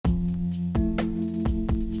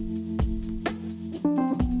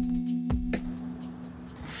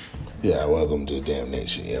Yeah, welcome to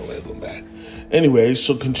Damnation. Yeah, welcome back. Anyway,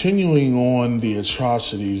 so continuing on the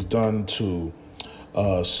atrocities done to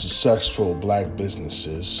successful black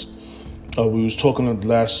businesses. We was talking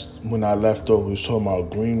when I left over, we was talking about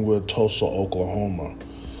Greenwood, Tulsa, Oklahoma.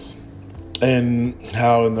 And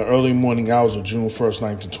how in the early morning hours of June 1st,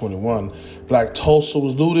 1921, Black Tulsa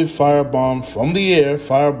was looted, firebombed from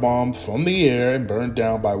the air, and burned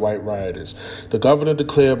down by white rioters. The governor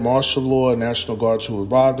declared martial law and National Guards who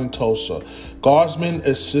arrived in Tulsa. Guardsmen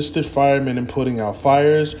assisted firemen in putting out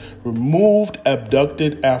fires, removed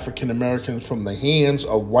abducted African Americans from the hands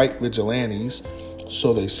of white vigilantes,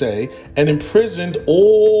 so they say, and imprisoned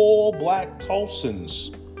all black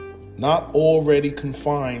Tulsans not already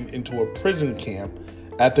confined into a prison camp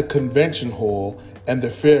at the convention hall and the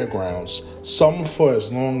fairgrounds, some for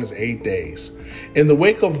as long as 8 days. In the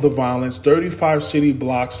wake of the violence, 35 city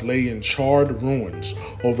blocks lay in charred ruins.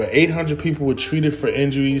 Over 800 people were treated for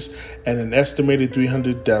injuries, and an estimated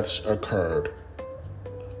 300 deaths occurred.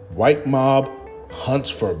 White mob hunts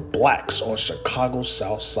for blacks on Chicago's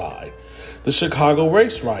South Side. The Chicago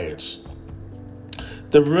race riots.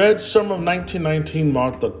 The Red Summer of 1919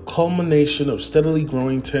 marked the culmination of steadily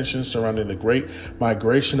growing tensions surrounding the great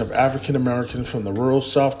migration of African Americans from the rural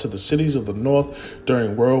South to the cities of the North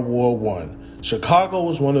during World War I. Chicago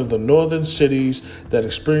was one of the northern cities that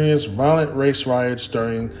experienced violent race riots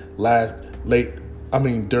during that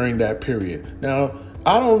period. Now,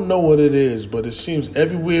 I don't know what it is, but it seems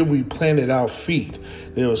everywhere we planted our feet,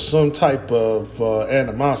 there was some type of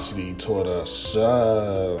animosity toward us. I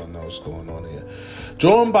don't know what's going on here.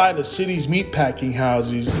 Drawn by the city's meatpacking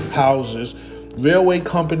houses, railway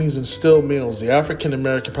companies, and steel mills, the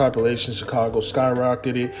African-American population in Chicago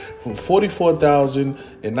skyrocketed from 44,000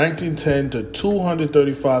 in 1910 to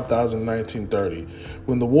 235,000 in 1930.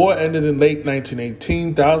 When the war ended in late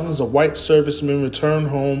 1918, thousands of white servicemen returned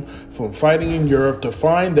home from fighting in Europe to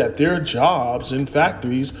find that their jobs in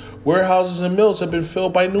factories, warehouses, and mills had been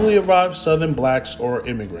filled by newly arrived Southern blacks or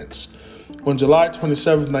immigrants. On July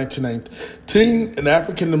 27, 1919, an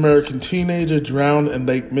African-American teenager drowned in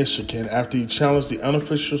Lake Michigan after he challenged the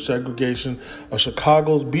unofficial segregation of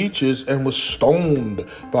Chicago's beaches and was stoned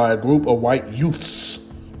by a group of white youths.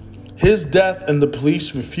 His death and the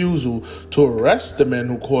police refusal to arrest the men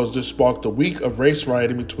who caused it sparked a week of race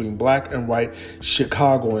rioting between black and white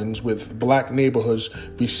Chicagoans, with black neighborhoods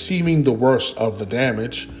receiving the worst of the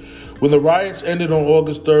damage. When the riots ended on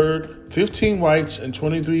August 3rd, 15 whites and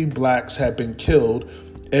 23 blacks had been killed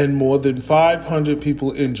and more than 500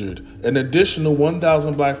 people injured. An additional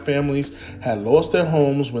 1,000 black families had lost their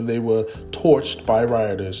homes when they were torched by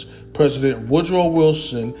rioters. President Woodrow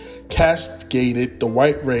Wilson castigated the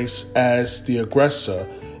white race as the aggressor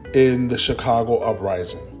in the Chicago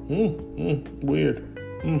uprising. Weird.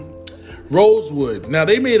 Rosewood. Now,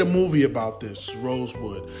 they made a movie about this,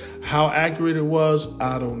 Rosewood. How accurate it was,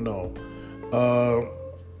 I don't know.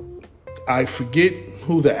 I forget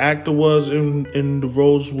who the actor was in the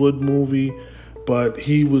Rosewood movie, but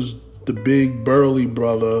he was the big burly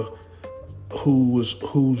brother who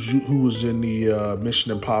was in the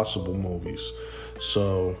Mission Impossible movies.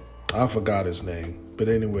 So I forgot his name. But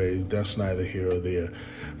anyway, that's neither here or there.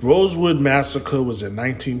 Rosewood Massacre was in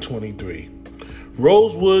 1923.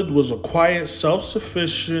 Rosewood was a quiet,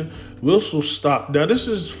 self-sufficient whistle stop. Now, this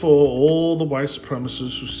is for all the white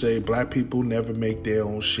supremacists who say black people never make their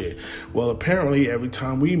own shit. Well, apparently, every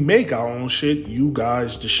time we make our own shit, you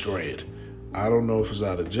guys destroy it. I don't know if it's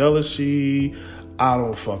out of jealousy. I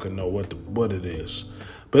don't fucking know what it is.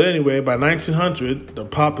 But anyway, by 1900, the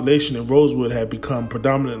population in Rosewood had become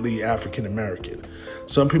predominantly African American.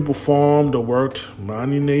 Some people farmed or worked,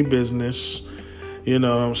 minding their business. You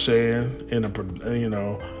know what I'm saying?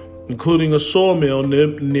 Including a sawmill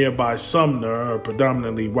nearby Sumner, a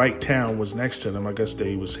predominantly white town, was next to them. I guess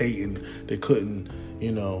they was hating. They couldn't,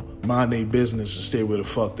 mind their business and stay where the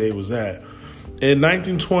fuck they was at. In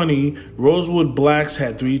 1920, Rosewood blacks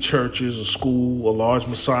had 3 churches, a school, a large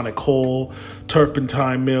Masonic hall,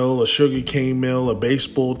 turpentine mill, a sugarcane mill, a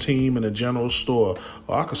baseball team, and a general store.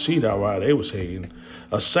 Oh, I could see that why they was hating.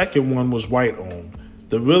 A second one was white-owned.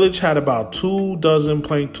 The village had about 24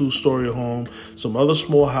 plank 2-story homes, some other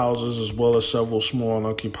small houses, as well as several small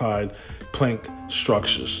unoccupied plank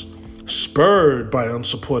structures. Spurred by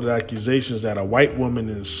unsupported accusations that a white woman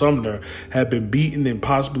in Sumner had been beaten and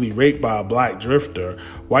possibly raped by a black drifter,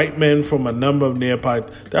 white men from a number of nearby...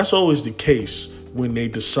 That's always the case when they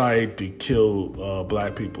decide to kill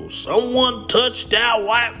black people. Someone touched our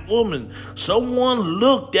white woman. Someone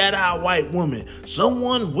looked at our white woman.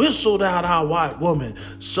 Someone whistled at our white woman.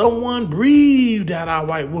 Someone breathed at our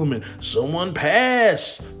white woman. Someone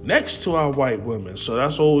passed next to our white woman. So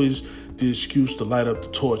that's always the excuse to light up the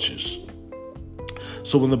torches.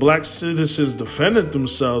 So when the black citizens defended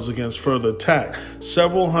themselves against further attack,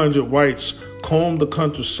 several hundred whites combed the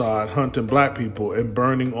countryside hunting black people and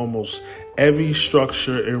burning almost every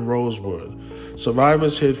structure in Rosewood.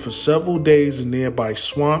 Survivors hid for several days in nearby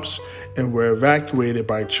swamps and were evacuated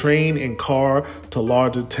by train and car to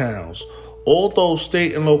larger towns. Although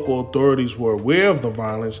state and local authorities were aware of the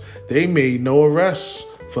violence, they made no arrests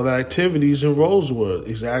for the activities in Rosewood.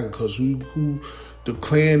 Exactly, because the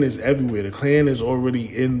Klan is everywhere. The Klan is already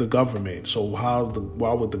in the government. So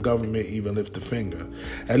why would the government even lift a finger?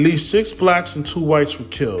 At least 6 blacks and 2 whites were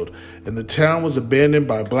killed, and the town was abandoned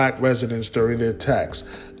by black residents during the attacks.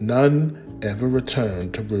 None ever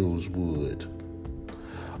returned to Rosewood.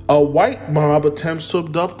 A white mob attempts to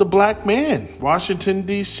abduct a black man. Washington,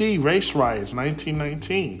 D.C., race riots,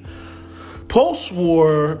 1919.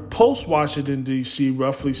 Post-war, post-Washington, D.C.,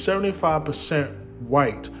 roughly 75%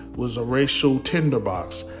 white was a racial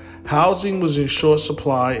tinderbox. Housing was in short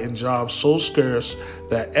supply and jobs so scarce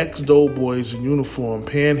that ex-doughboys in uniform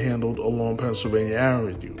panhandled along Pennsylvania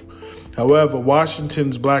Avenue. However,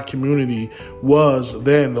 Washington's black community was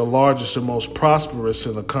then the largest and most prosperous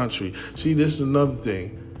in the country. See, this is another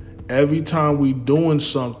thing. Every time we doing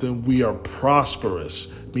something, we are prosperous.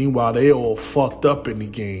 Meanwhile, they all fucked up in the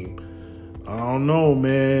game. I don't know,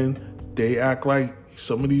 man. They act like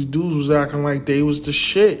some of these dudes was acting like they was the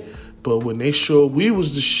shit. But when they showed we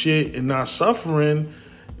was the shit and not suffering,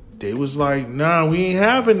 they was like, nah, we ain't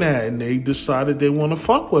having that. And they decided they want to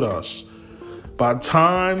fuck with us. By the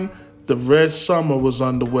time the Red Summer was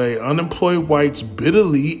underway, unemployed whites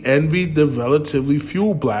bitterly envied the relatively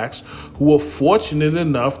few blacks who were fortunate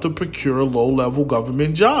enough to procure low-level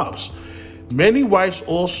government jobs. Many whites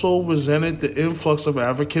also resented the influx of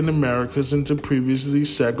African Americans into previously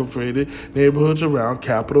segregated neighborhoods around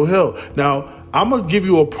Capitol Hill. Now, I'm going to give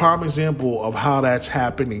you a prime example of how that's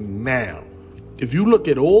happening now. If you look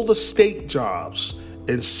at all the state jobs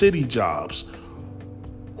and city jobs,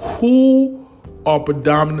 who are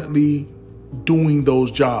predominantly doing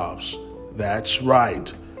those jobs? That's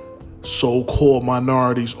right. So-called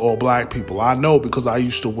minorities or black people. I know because I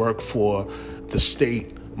used to work for the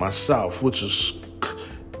state myself, which is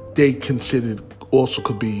they also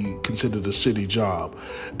could be considered a city job.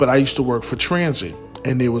 But I used to work for transit,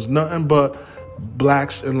 and there was nothing but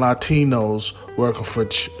blacks and Latinos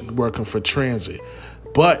working for transit.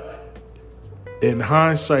 But in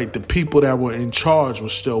hindsight, the people that were in charge were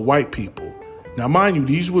still white people. Now, mind you,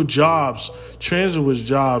 these were jobs. Transit was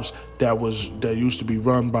jobs that used to be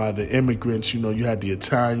run by the immigrants. You know, you had the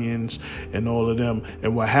Italians and all of them.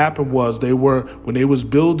 And what happened was when they was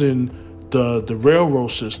building the railroad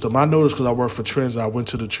system, I noticed because I worked for transit. I went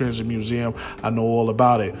to the transit museum. I know all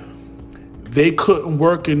about it. They couldn't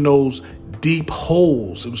work in those deep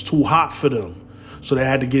holes. It was too hot for them. So they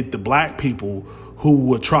had to get the black people who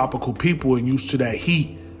were tropical people and used to that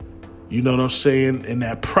heat. You know what I'm saying? And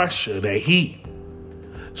that pressure, that heat.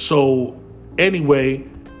 So anyway,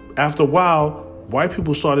 after a while, white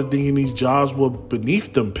people started thinking these jobs were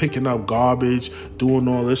beneath them, picking up garbage, doing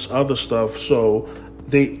all this other stuff. So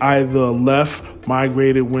they either left,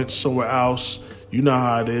 migrated, went somewhere else. You know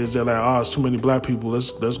how it is. They're like, it's too many black people.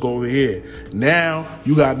 Let's go over here. Now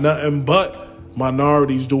you got nothing but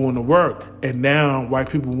minorities doing the work, and now white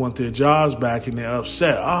people want their jobs back, and they're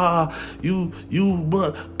upset. You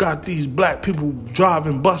got these black people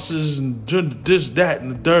driving buses and this, that,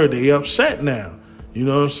 and the third. They upset now. You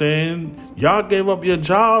know what I'm saying? Y'all gave up your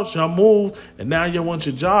jobs, y'all moved, and now you want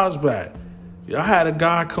your jobs back. I had a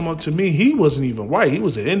guy come up to me. He wasn't even white. He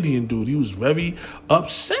was an Indian dude. He was very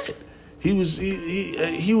upset. He was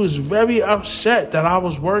very upset that I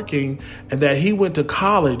was working and that he went to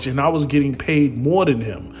college and I was getting paid more than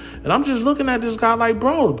him. And I'm just looking at this guy like,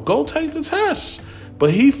 bro, go take the test.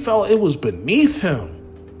 But he felt it was beneath him.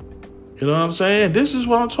 You know what I'm saying? This is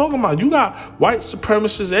what I'm talking about. You got white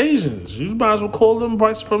supremacist Asians. You might as well call them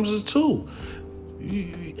white supremacists too.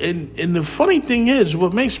 And the funny thing is,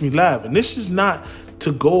 what makes me laugh, and this is not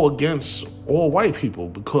to go against all white people,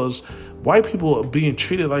 because white people are being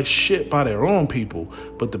treated like shit by their own people,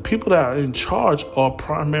 but the people that are in charge are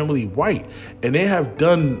primarily white, and they have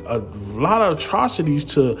done a lot of atrocities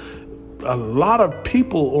to a lot of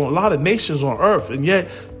people or a lot of nations on earth, and yet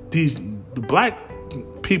the black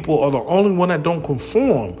people are the only one that don't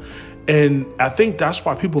conform. And I think that's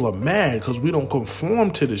why people are mad, because we don't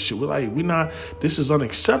conform to this shit. This is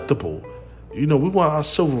unacceptable. We want our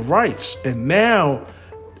civil rights. And now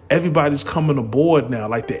everybody's coming aboard now.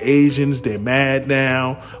 Like the Asians, they're mad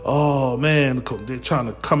now. Oh, man, they're trying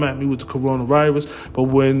to come at me with the coronavirus. But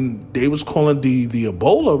when they was calling the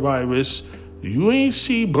Ebola virus, you ain't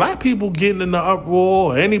see black people getting in the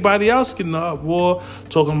uproar or anybody else getting in the uproar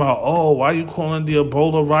talking about, oh, why you calling the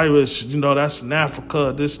Ebola virus? That's in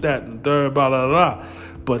Africa, this, that, and the third, blah, blah, blah.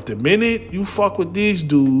 But the minute you fuck with these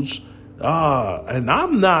dudes, and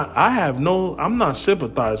I'm not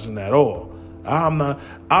sympathizing at all. I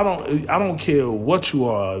don't care what you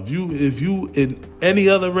are. If you in any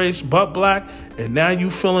other race but black, and now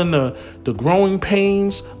you feeling the growing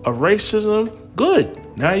pains of racism, good.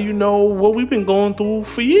 Now you know what we've been going through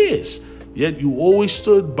for years. Yet you always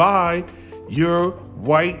stood by your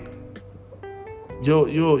white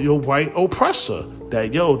white oppressor.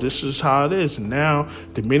 That this is how it is. And now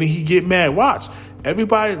the minute he get mad, watch.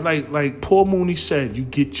 Everybody like Paul Mooney said, you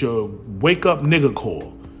get your wake up nigga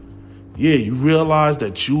call. Yeah, you realize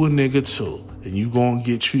that you a nigga too. And you gonna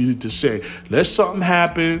get treated the same. Let something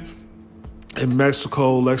happen in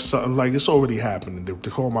Mexico, let something like it's already happening.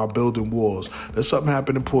 They call them out building walls. Let something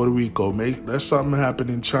happen in Puerto Rico. Let something happen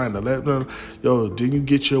in China. Then you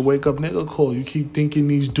get your wake up nigga call. You keep thinking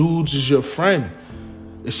these dudes is your friend.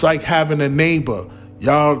 It's like having a neighbor.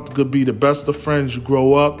 Y'all could be the best of friends. You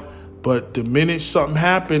grow up, but the minute something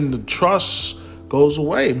happens, the trust goes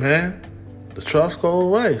away, man. The trust goes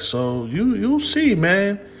away. So you'll see,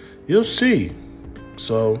 man. You'll see.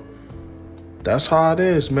 So that's how it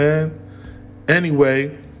is, man.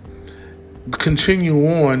 Anyway, continue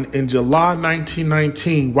on. In July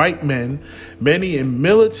 1919, white men, many in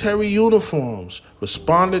military uniforms,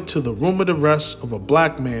 responded to the rumored arrest of a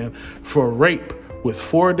black man for a rape with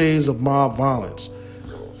 4 days of mob violence.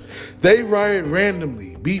 They rioted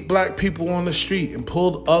randomly, beat black people on the street, and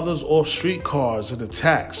pulled others off streetcars in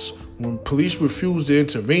attacks. When police refused to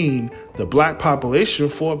intervene, the black population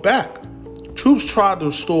fought back. Troops tried to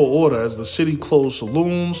restore order as the city closed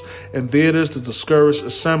saloons and theaters to discourage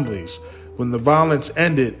assemblies. When the violence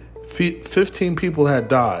ended, 15 people had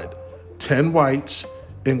died, 10 whites,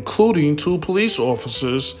 including 2 police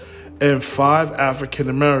officers, and 5 African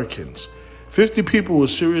Americans. 50 people were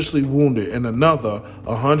seriously wounded and another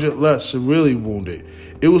 100 less severely wounded.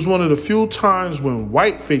 It was one of the few times when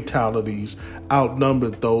white fatalities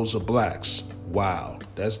outnumbered those of blacks. Wow,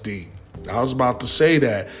 that's deep. I was about to say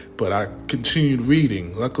that, but I continued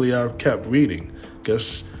reading. Luckily, I kept reading.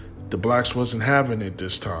 Guess the blacks wasn't having it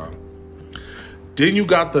this time. Then you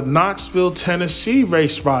got the Knoxville, Tennessee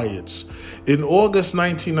race riots. In August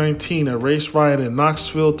 1919, a race riot in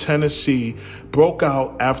Knoxville, Tennessee broke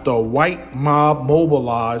out after a white mob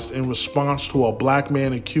mobilized in response to a black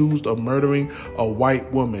man accused of murdering a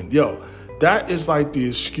white woman. Yo, that is like the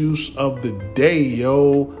excuse of the day,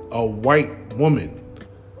 yo, a white woman.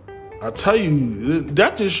 I tell you,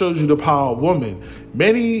 that just shows you the power of woman.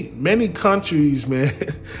 Many countries, man,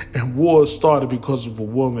 and wars started because of a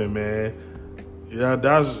woman, man. Yeah,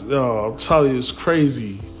 I'm telling you, it's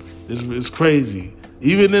crazy. It's crazy.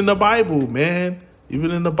 Even in the Bible, man. Even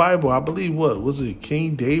in the Bible, I believe, what was it,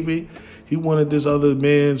 King David? He wanted this other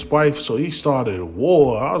man's wife, so he started a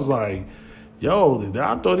war. I was like, yo,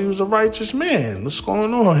 I thought he was a righteous man. What's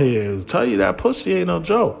going on here? I tell you, that pussy ain't no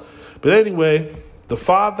joke. But anyway, the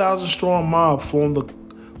 5,000-strong mob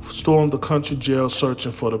stormed the country jail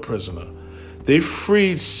searching for the prisoner. They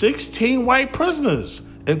freed 16 white prisoners,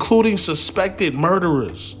 including suspected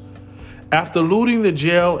murderers. After looting the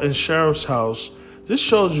jail and sheriff's house, this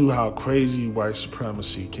shows you how crazy white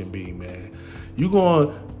supremacy can be, man.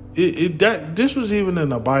 This was even in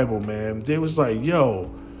the Bible, man. They was like, yo,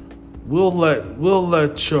 we'll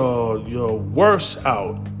let your worst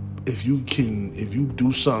out if you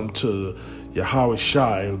do something to Yahweh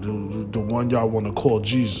Shai, the one y'all want to call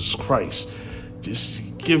Jesus Christ. Just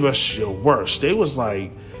give us your worst. They was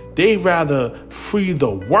like, they rather free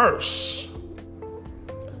the worst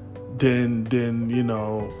than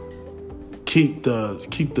keep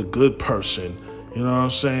the good person. You know what I'm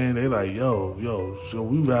saying? They like, yo,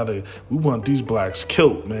 we want these blacks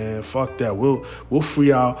killed, man. Fuck that. We'll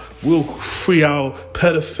free our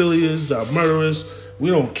pedophilias, our murderers. We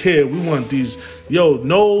don't care. We want these,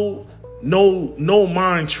 no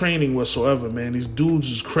mind training whatsoever, man. These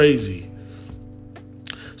dudes is crazy.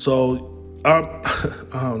 So I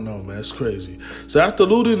don't know, man. It's crazy. So after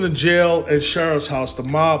looting the jail and sheriff's house, the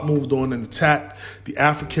mob moved on and attacked the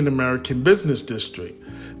African American business district.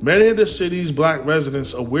 Many of the city's black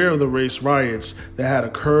residents, aware of the race riots that had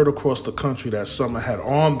occurred across the country that summer, had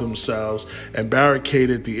armed themselves and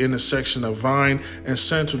barricaded the intersection of Vine and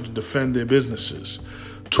Central to defend their businesses.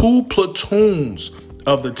 2 platoons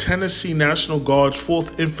of the Tennessee National Guard's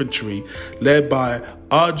 4th Infantry, led by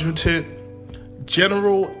Adjutant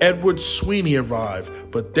General Edward Sweeney, arrived,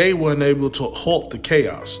 but they were unable to halt the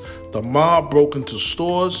chaos. The mob broke into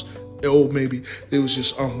stores, or maybe they was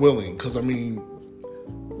just unwilling, because,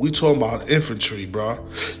 we talking about infantry, bro.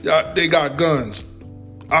 They got guns.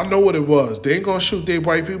 I know what it was. They ain't gonna shoot their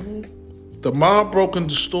white people. The mob broke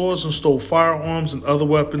into stores and stole firearms and other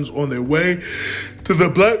weapons on their way to the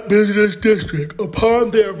Black Business District. Upon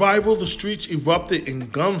their arrival, the streets erupted in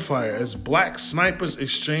gunfire as black snipers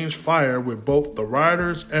exchanged fire with both the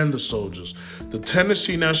rioters and the soldiers. The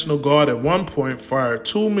Tennessee National Guard at one point fired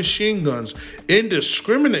 2 machine guns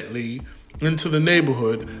indiscriminately into the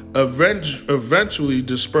neighborhood, eventually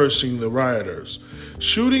dispersing the rioters.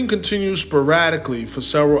 Shooting continued sporadically for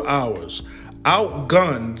several hours.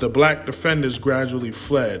 Outgunned, the black defenders gradually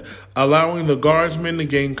fled, allowing the guardsmen to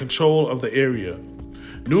gain control of the area.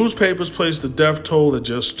 Newspapers placed the death toll at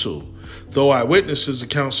just 2, though eyewitnesses'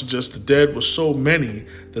 accounts suggest the dead were so many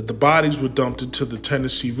that the bodies were dumped into the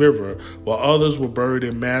Tennessee River, while others were buried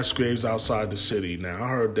in mass graves outside the city. Now, I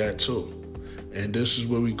heard that too. And this is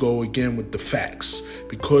where we go again with the facts.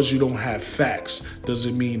 Because you don't have facts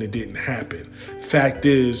doesn't mean it didn't happen. Fact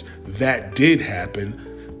is, that did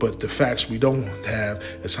happen, but the facts we don't have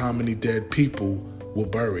is how many dead people were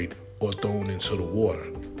buried or thrown into the water.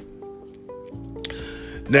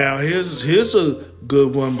 Now, here's a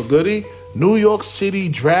good one, but goodie. New York City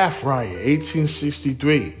Draft Riot,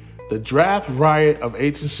 1863. The Draft Riot of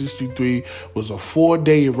 1863 was a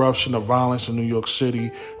 4-day eruption of violence in New York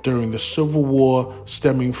City during the Civil War,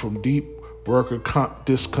 stemming from deep worker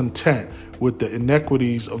discontent with the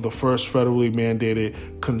inequities of the first federally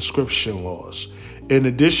mandated conscription laws. In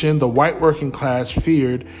addition, the white working class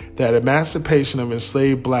feared that emancipation of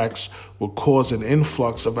enslaved blacks would cause an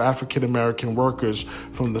influx of African American workers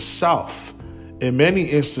from the South. In many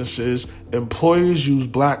instances, employers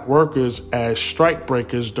used black workers as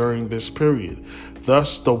strikebreakers during this period.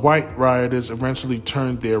 Thus, the white rioters eventually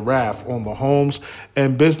turned their wrath on the homes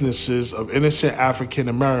and businesses of innocent African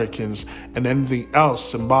Americans and anything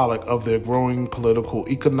else symbolic of their growing political,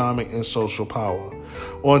 economic, and social power.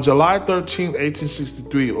 On July 13,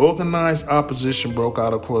 1863, organized opposition broke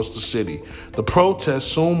out across the city. The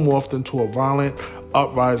protests soon morphed into a violent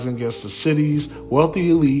uprising against the city's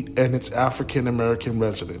wealthy elite and its African American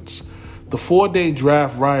residents. The 4-day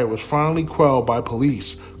draft riot was finally quelled by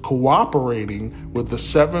police cooperating with the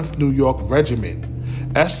 7th New York Regiment.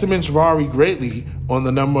 Estimates vary greatly on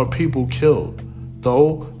the number of people killed,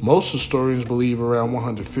 though most historians believe around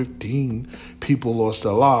 115 people lost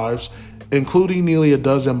their lives, including nearly a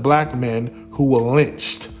dozen black men who were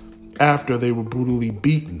lynched after they were brutally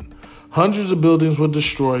beaten. Hundreds of buildings were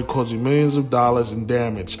destroyed, causing millions of dollars in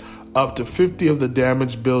damage. Up to 50 of the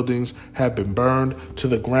damaged buildings have been burned to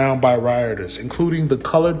the ground by rioters, including the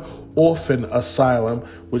Colored Orphan Asylum,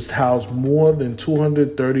 which housed more than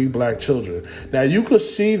 230 black children. Now, you could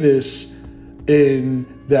see this in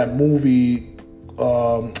that movie.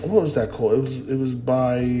 What was that called? It was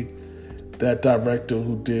by that director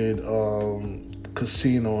who did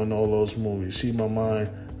Casino and all those movies. See my mind?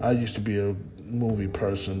 I used to be a movie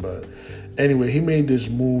person, but anyway, he made this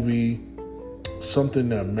movie,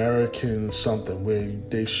 something American something, where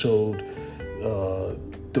they showed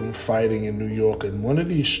them fighting in New York, and one of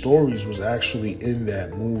these stories was actually in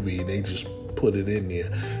that movie. They just put it in there,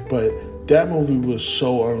 but that movie was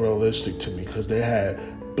so unrealistic to me because they had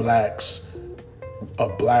a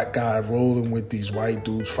black guy rolling with these white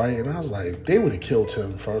dudes fighting. I was like, they would have killed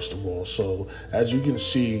him, first of all. So as you can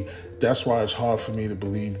see, that's why it's hard for me to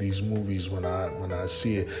believe these movies when I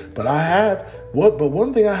see it. But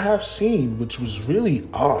one thing I have seen, which was really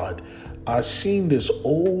odd, I've seen this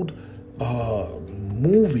old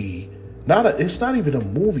movie. It's not even a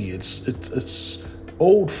movie. It's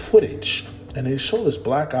old footage. And they show this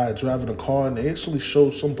black guy driving a car, and they actually show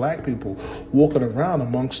some black people walking around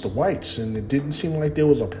amongst the whites, and it didn't seem like there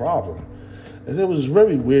was a problem. And it was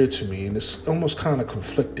very weird to me, and it's almost kind of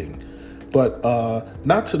conflicting. But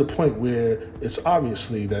not to the point where it's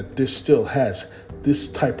obviously that this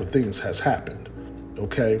type of things has happened.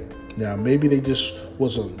 Okay? Now, maybe they just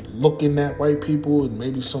wasn't looking at white people, and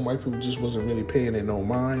maybe some white people just wasn't really paying it no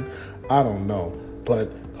mind. I don't know.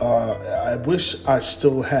 But I wish I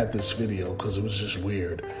still had this video because it was just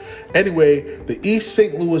weird. Anyway, the East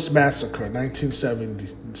St. Louis Massacre,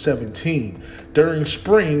 1917. During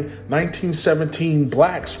spring 1917,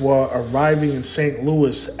 blacks were arriving in St.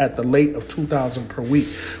 Louis at the rate of 2,000 per week,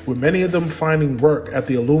 with many of them finding work at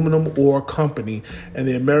the Aluminum Ore Company and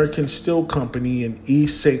the American Steel Company in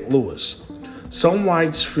East St. Louis. Some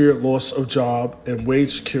whites feared loss of job and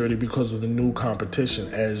wage security because of the new competition,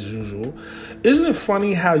 as usual. Isn't it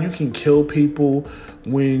funny how you can kill people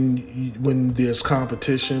when there's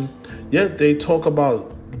competition? Yet they talk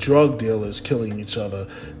about drug dealers killing each other.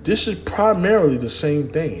 This is primarily the same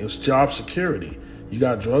thing. It's job security. You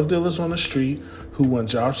got drug dealers on the street who want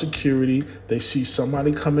job security. They see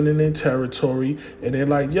somebody coming in their territory and they're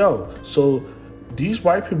like, yo, so these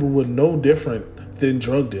white people were no different than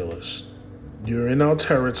drug dealers. You're in our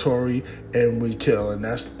territory and we kill. And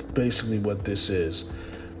that's basically what this is.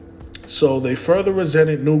 So they further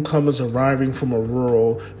resented newcomers arriving from a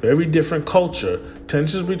rural, very different culture.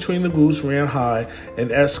 Tensions between the groups ran high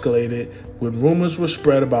and escalated when rumors were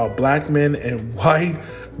spread about black men and white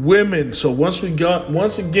women. So once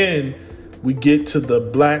again, we get to the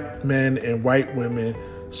black men and white women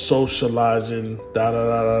socializing,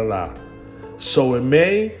 So in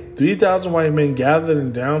May, 3,000 white men gathered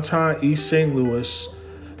in downtown East St. Louis.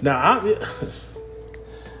 Now,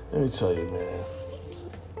 let me tell you, man.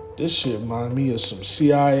 This shit reminds me of some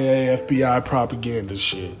CIA, FBI propaganda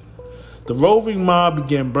shit. The roving mob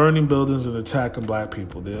began burning buildings and attacking black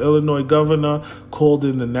people. The Illinois governor called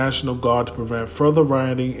in the National Guard to prevent further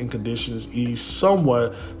rioting, and conditions eased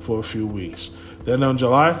somewhat for a few weeks. Then on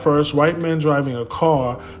July 1st, white men driving a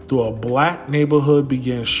car through a black neighborhood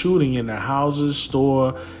began shooting in the houses,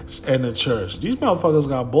 store, and the church. These motherfuckers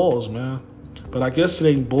got balls, man. But I guess it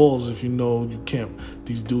ain't balls if you know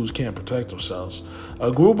these dudes can't protect themselves. A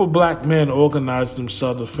group of black men organized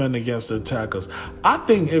themselves to defend against the attackers. I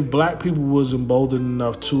think if black people was emboldened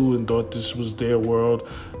enough too and thought this was their world,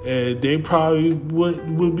 they probably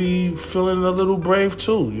would be feeling a little brave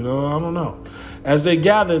too. You know, I don't know. As they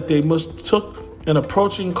gathered, they mistook an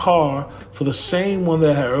approaching car for the same one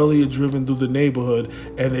that had earlier driven through the neighborhood,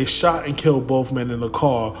 and they shot and killed both men in the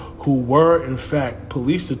car, who were, in fact,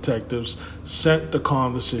 police detectives sent to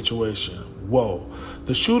calm the situation. Whoa.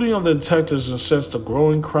 The shooting of the detectives incensed a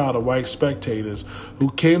growing crowd of white spectators who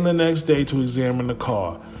came the next day to examine the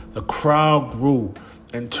car. The crowd grew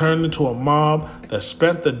and turned into a mob that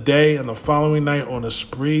spent the day and the following night on a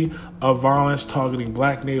spree of violence targeting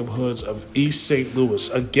black neighborhoods of East St. Louis.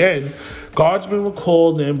 Again, guardsmen were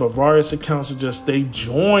called in, but various accounts suggest they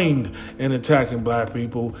joined in attacking black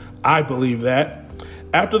people. I believe that.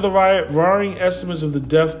 After the riot, varying estimates of the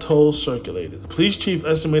death toll circulated. The police chief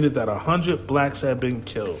estimated that 100 blacks had been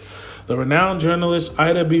killed. The renowned journalist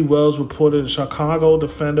Ida B. Wells reported in Chicago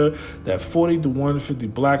Defender that 40 to 150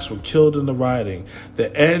 blacks were killed in the rioting. The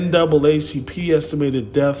NAACP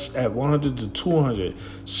estimated deaths at 100 to 200.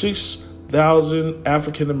 6,000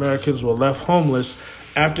 African Americans were left homeless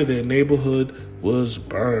after their neighborhood was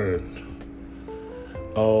burned.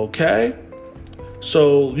 Okay?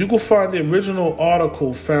 So you can find the original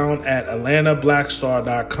article found at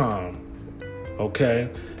AtlantaBlackStar.com. Okay?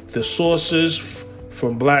 The sources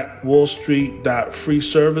from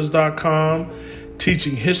blackwallstreet.freeservice.com,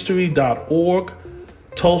 teachinghistory.org,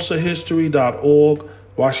 tulsahistory.org,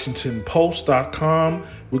 washingtonpost.com,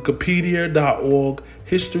 wikipedia.org,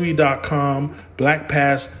 history.com,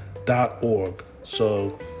 blackpast.org.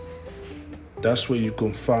 So that's where you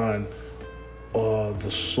can find all the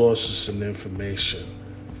sources and information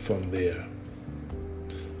from there.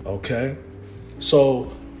 Okay?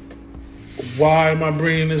 So why am I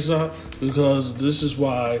bringing this up? Because this is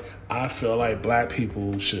why I feel like black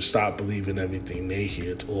people should stop believing everything they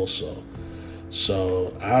hear also.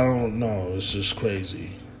 So, I don't know. It's just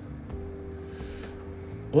crazy.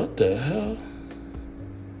 What the hell?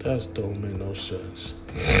 That don't make no sense.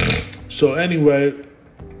 So, anyway,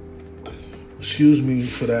 excuse me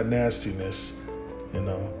for that nastiness, you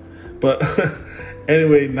know. But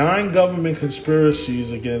anyway, 9 government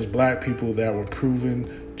conspiracies against black people that were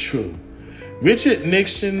proven true. Richard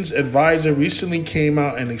Nixon's advisor recently came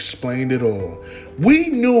out and explained it all. We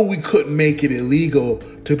knew we couldn't make it illegal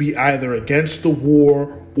to be either against the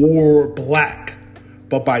war or black,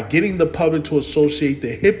 but by getting the public to associate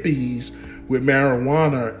the hippies with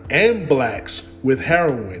marijuana and blacks with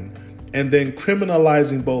heroin, and then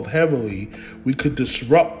criminalizing both heavily, we could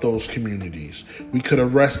disrupt those communities. We could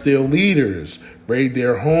arrest their leaders, raid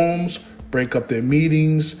their homes, break up their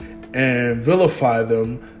meetings, and vilify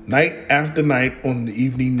them night after night on the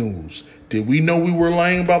evening news. Did we know we were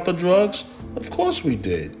lying about the drugs? Of course we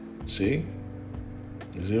did. See?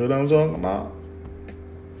 You see what I'm talking about?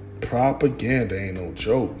 Propaganda ain't no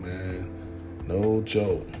joke, man. No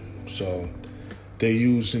joke. So they're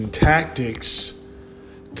using tactics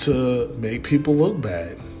to make people look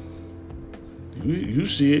bad. You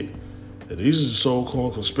see it. And these are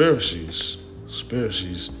so-called conspiracies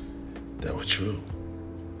that were true.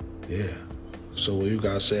 Yeah. So what you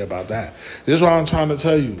guys say about that? This is what I'm trying to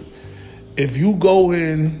tell you. If you go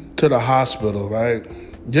in to the hospital, right,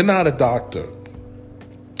 you're not a doctor,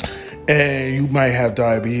 and you might have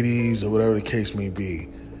diabetes or whatever the case may be.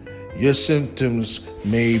 Your symptoms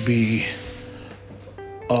may be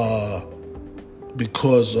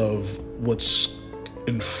because of what's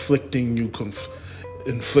inflicting you,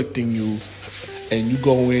 and you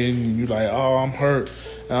go in and you like, oh, I'm hurt.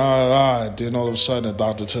 Then all of a sudden the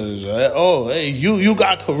doctor tells you, oh, hey, you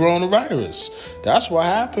got coronavirus. That's what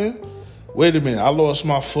happened. Wait a minute, I lost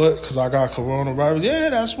my foot because I got coronavirus.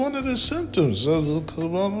 Yeah, that's one of the symptoms of the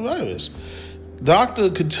coronavirus. Doctor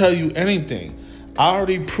could tell you anything. I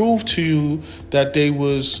already proved to you that they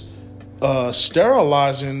was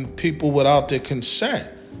sterilizing people without their consent.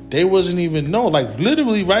 They wasn't even know. Like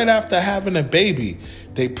literally right after having a baby,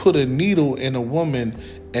 they put a needle in a woman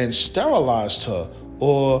and sterilized her.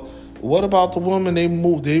 Or what about the woman they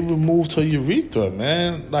removed her urethra,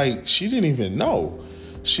 man? Like she didn't even know.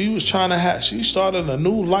 She was she started a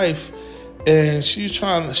new life, and she's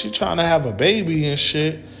trying to have a baby and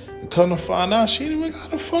shit. And come to find out, she didn't even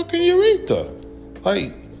got a fucking urethra.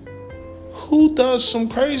 Like, who does some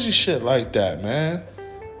crazy shit like that, man?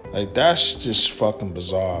 Like, that's just fucking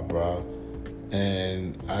bizarre, bro.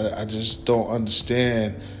 And I just don't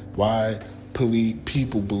understand why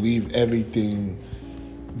people believe everything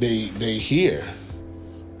they hear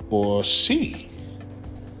or see.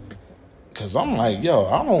 Cause I'm like, yo,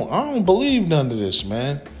 I don't believe none of this,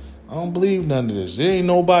 man. I don't believe none of this. There ain't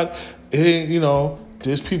nobody.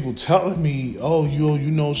 There's people telling me, oh, you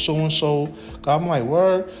know so and so. I'm like,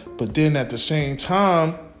 word. But then at the same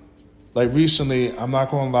time, like recently, I'm not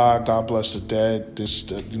gonna lie, God bless the dead.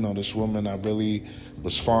 This woman, I really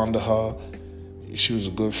was fond of her. She was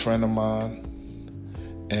a good friend of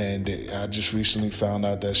mine, and I just recently found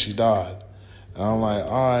out that she died. And I'm like,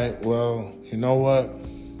 all right, well, you know what?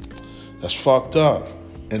 That's fucked up.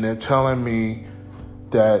 And they're telling me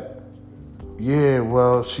that, yeah,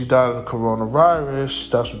 well, she died of the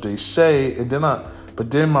coronavirus. That's what they say.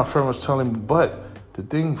 But then my friend was telling me, but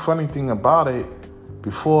the funny thing about it,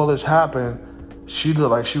 before all this happened, she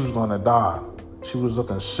looked like she was going to die. She was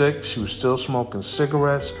looking sick. She was still smoking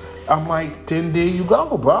cigarettes. I'm like, then there you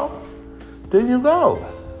go, bro. There you go.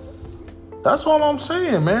 That's all I'm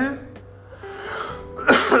saying, man.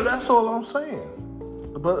 That's all I'm saying.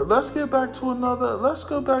 But let's go back to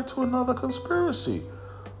another conspiracy.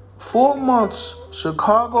 4 months,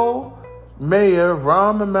 Chicago Mayor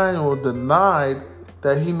Rahm Emanuel denied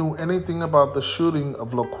that he knew anything about the shooting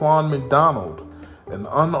of Laquan McDonald, an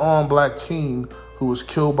unarmed black teen who was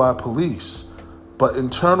killed by police. But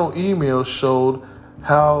internal emails showed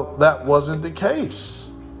how that wasn't the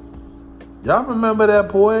case. Y'all remember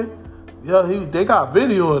that boy? Yo, they got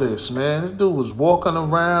video of this, man. This dude was walking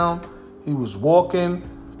around. He was walking,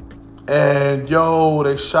 and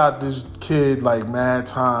they shot this kid like mad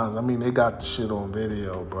times. I mean, they got the shit on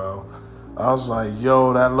video, bro. I was like,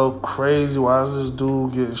 yo, that look crazy. Why is this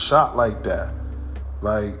dude getting shot like that?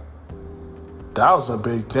 Like, that was a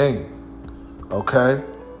big thing. Okay?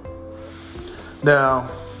 Now,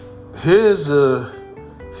 here's a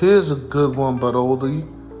good one, but oldie,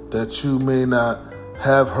 that you may not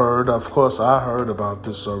have heard. Of course, I heard about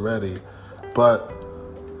this already. But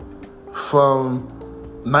from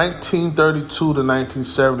 1932 to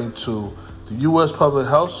 1972, the U.S. Public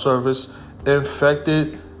Health Service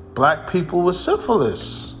infected black people with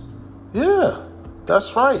syphilis. Yeah,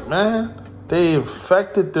 that's right, man. They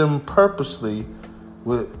infected them purposely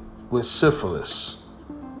with syphilis.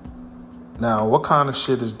 Now, what kind of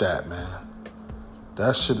shit is that, man?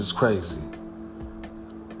 That shit is crazy.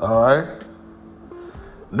 All right?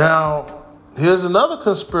 Now, here's another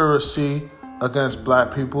conspiracy against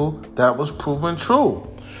black people that was proven true.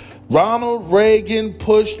 Ronald Reagan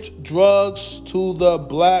pushed drugs to the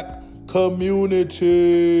black community.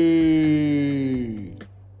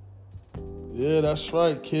 Yeah, that's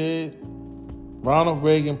right, kid. Ronald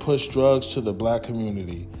Reagan pushed drugs to the black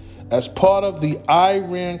community. As part of the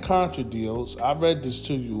Iran-Contra deals, I read this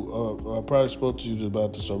to you, I probably spoke to you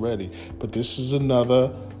about this already, but this is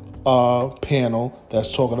another panel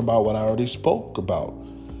that's talking about what I already spoke about.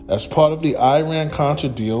 As part of the Iran-Contra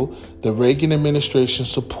deal, the Reagan administration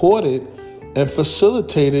supported and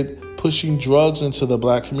facilitated pushing drugs into the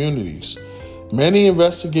black communities. Many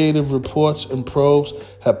investigative reports and probes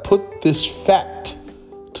have put this fact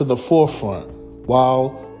to the forefront.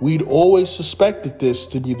 While we'd always suspected this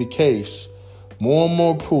to be the case, more and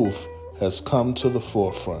more proof has come to the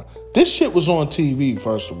forefront. This shit was on TV,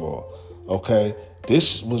 first of all, okay?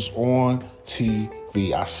 This was on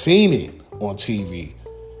TV. I seen it on TV.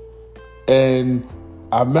 And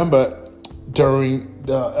I remember during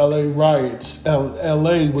the LA riots,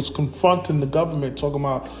 LA was confronting the government, talking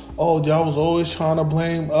about, oh, y'all was always trying to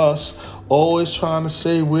blame us, always trying to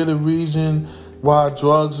say we're the reason why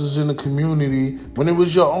drugs is in the community, when it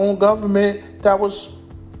was your own government that was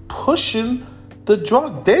pushing the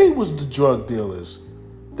drug. They was the drug dealers.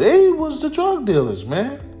 They was the drug dealers,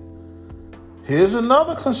 man. Here's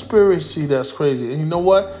another conspiracy that's crazy. And you know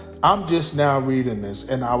what? I'm just now reading this,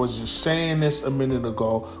 and I was just saying this a minute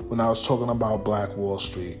ago when I was talking about Black Wall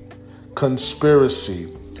Street.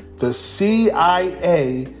 Conspiracy. The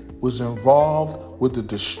CIA was involved with the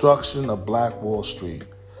destruction of Black Wall Street.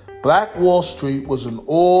 Black Wall Street was an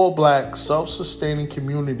all-black, self-sustaining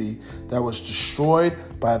community that was destroyed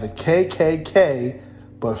by the KKK,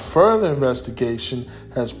 but further investigation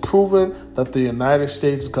has proven that the United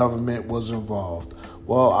States government was involved.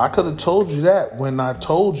 Well, I could have told you that when I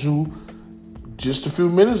told you just a few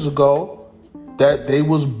minutes ago that they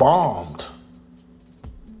was bombed.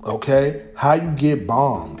 Okay? How you get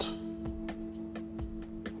bombed?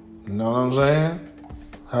 You know what I'm saying?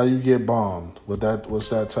 How you get bombed? What's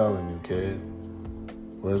that telling you, kid?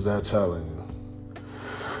 What's that telling you?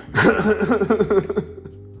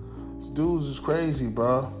 These dudes is crazy,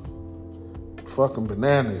 bro. Fucking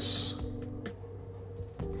bananas.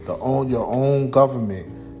 Your own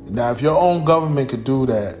government. Now, if your own government could do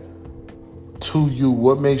that to you,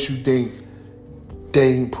 what makes you think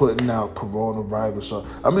they ain't putting out coronavirus?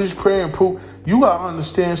 I'm just praying, proof. You gotta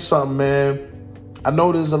understand something, man. I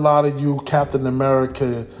know there's a lot of you Captain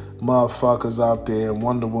America motherfuckers out there,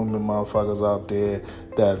 Wonder Woman motherfuckers out there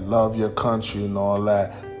that love your country and all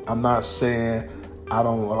that. I'm not saying I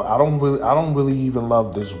don't really even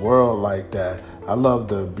love this world like that. I love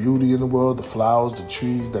the beauty in the world, the flowers, the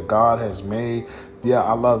trees that God has made. Yeah,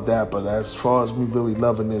 I love that. But as far as me really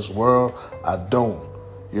loving this world, I don't.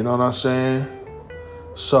 You know what I'm saying?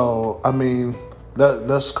 So, I mean,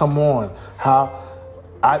 let's come on. How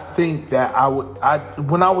I think that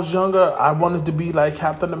when I was younger, I wanted to be like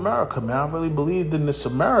Captain America, man. I really believed in this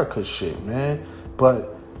America shit, man.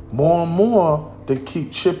 But more and more, they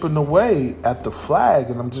keep chipping away at the flag.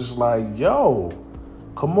 And I'm just like, yo,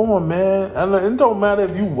 come on, man. And it don't matter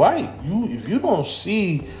if you white. If you don't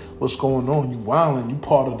see what's going on, you wilding, you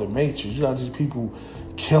part of the matrix. You got these people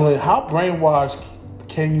killing. How brainwashed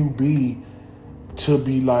can you be to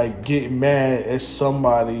be like getting mad at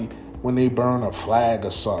somebody when they burn a flag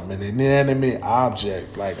or something, an inanimate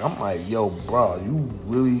object? Like, I'm like, yo, bro, you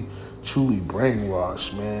really, truly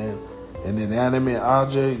brainwashed, man. An inanimate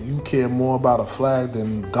object, you care more about a flag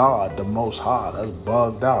than God, the Most High. That's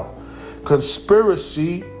bugged out.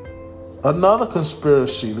 Conspiracy, another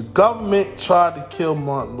conspiracy. The government tried to kill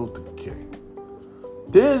Martin Luther King.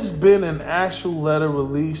 There's been an actual letter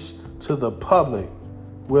released to the public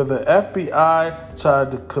where the FBI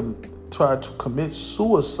tried to commit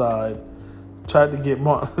suicide, tried to get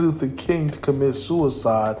Martin Luther King to commit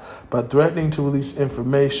suicide by threatening to release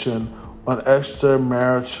information on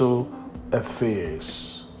extramarital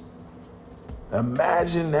affairs.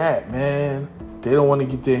 Imagine that, man. They don't want to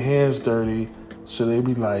get their hands dirty, so they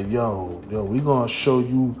be like, yo, we gonna show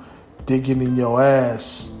you digging in your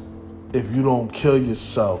ass if you don't kill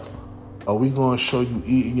yourself. Or we gonna show you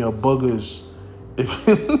eating your boogers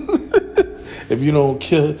if you don't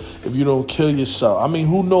kill yourself. I mean,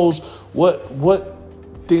 who knows what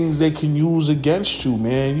things they can use against you,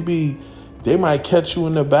 man. They might catch you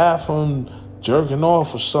in the bathroom jerking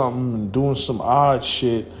off or something and doing some odd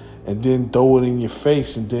shit, and then throw it in your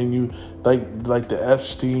face, and then you like the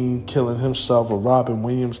Epstein killing himself, or Robin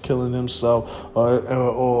Williams killing himself,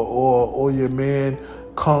 or your man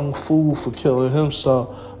Kung Fu for killing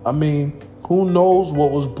himself. I mean, who knows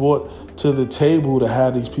what was brought to the table to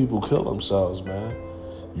have these people kill themselves, man?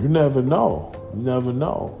 You never know. You never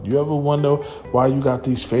know. You ever wonder why you got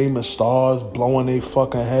these famous stars blowing their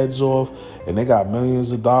fucking heads off and they got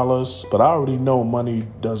millions of dollars? But I already know money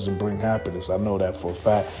doesn't bring happiness. I know that for a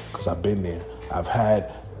fact because I've been there. I've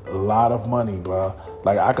had a lot of money, bro.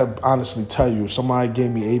 Like, I could honestly tell you, if somebody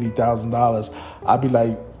gave me $80,000, I'd be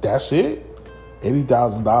like, that's it?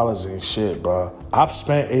 $80,000 ain't shit, bro. I've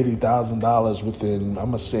spent $80,000 within, I'm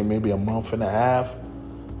going to say maybe a month and a half.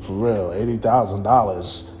 For real,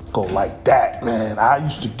 $80,000 go like that, man. I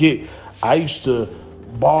used to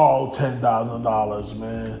borrow $10,000,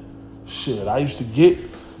 man. Shit, I used to get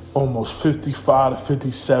almost $55,000 to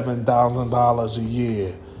 $57,000 a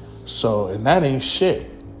year. So, and that ain't shit.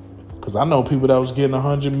 Because I know people that was getting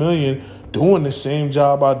 $100 million doing the same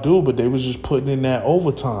job I do, but they was just putting in that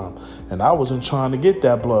overtime. And I wasn't trying to get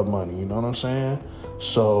that blood money, you know what I'm saying?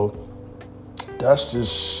 So that's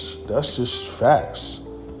just facts.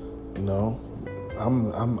 You know?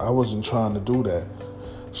 I wasn't trying to do that.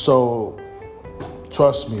 So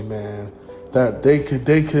trust me, man, that they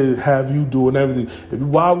could have you doing everything.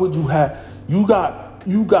 Why would you have you got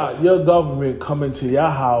your government coming to your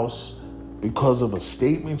house because of a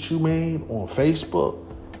statement you made on Facebook?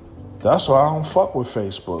 That's why I don't fuck with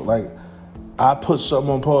Facebook. Like, I put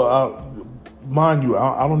something on, mind you,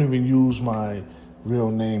 I don't even use my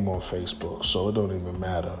real name on Facebook, so it don't even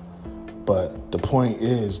matter. But the point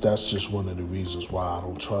is, that's just one of the reasons why I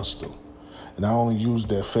don't trust them. And I only use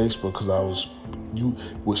their Facebook because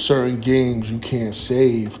with certain games you can't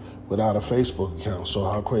save without a Facebook account. So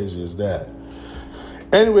how crazy is that?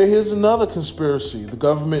 Anyway, here's another conspiracy. The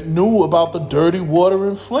government knew about the dirty water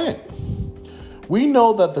in Flint. We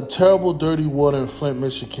know that the terrible dirty water in Flint,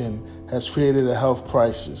 Michigan has created a health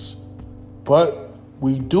crisis. But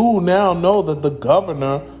we do now know that the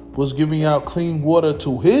governor was giving out clean water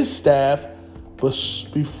to his staff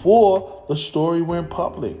before the story went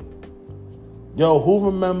public. Yo, who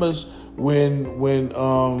remembers when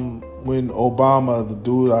Obama, the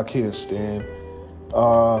dude I can't stand,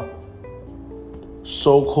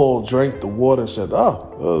 so-called drank the water and said,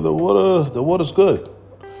 the water's good.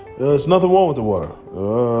 There's nothing wrong with the water.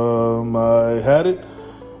 I had it.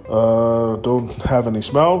 Don't have any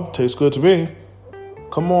smell. Tastes good to me.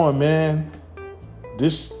 Come on, man.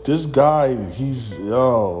 This guy,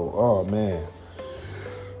 oh man.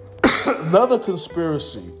 Another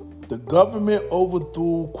conspiracy. The government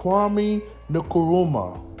overthrew Kwame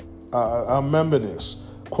Nkrumah. I remember this.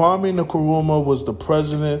 Kwame Nkrumah was the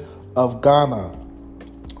president of Ghana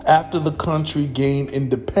after the country gained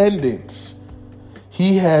independence.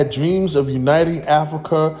 He had dreams of uniting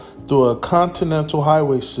Africa through a continental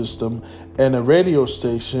highway system and a radio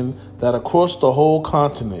station that across the whole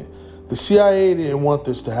continent. The CIA didn't want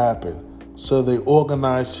this to happen, so they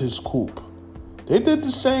organized his coup. They did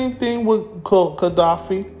the same thing with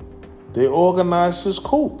Gaddafi. They organized his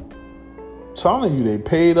coup. I'm telling you, they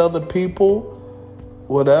paid other people,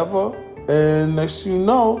 whatever, and next thing you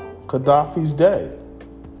know, Gaddafi's dead.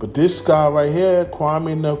 But this guy right here,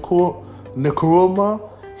 Kwame Nkrumah,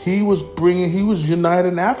 he was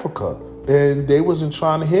uniting Africa, and they wasn't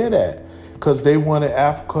trying to hear that because they wanted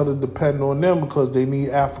Africa to depend on them because they need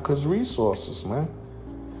Africa's resources, man.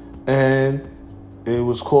 And it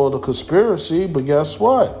was called a conspiracy, but guess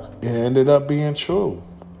what? It ended up being true.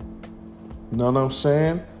 You know what I'm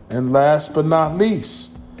saying? And last but not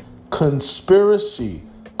least, conspiracy.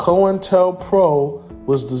 COINTELPRO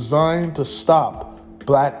was designed to stop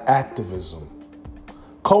black activism.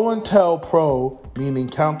 COINTELPRO, meaning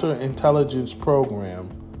Counterintelligence Program,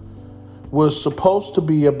 was supposed to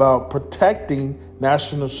be about protecting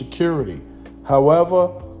national security.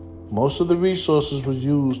 However, most of the resources were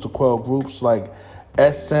used to quell groups like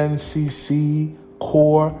SNCC,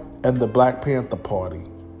 CORE, and the Black Panther Party.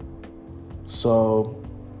 So,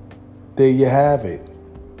 there you have it.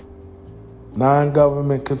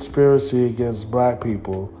 Non-government conspiracy against black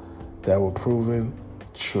people that were proven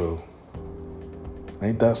true.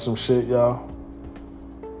 Ain't that some shit, y'all?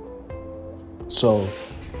 So,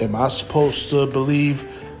 am I supposed to believe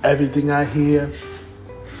everything I hear?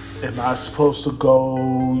 Am I supposed to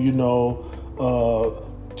go,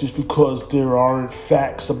 just because there aren't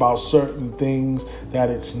facts about certain things that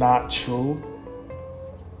it's not true?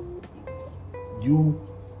 You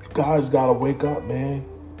guys gotta wake up, man.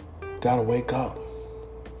 Gotta wake up.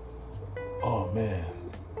 Oh, man.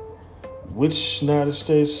 Which United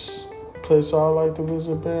States place I would like to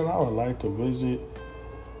visit, man? I would like to visit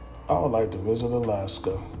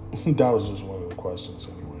Alaska. That was just one of the questions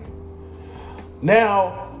anyway.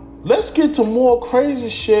 Now, let's get to more crazy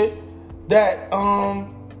shit that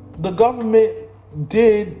the government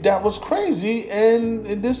did that was crazy,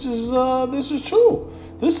 and this is true.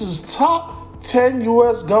 This is top 10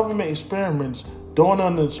 U.S. government experiments done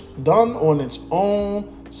on its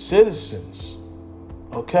own citizens.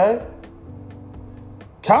 Okay?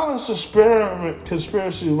 Countless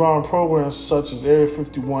conspiracies around programs such as Area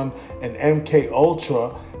 51 and MK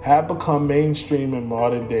Ultra have become mainstream in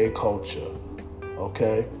modern day culture.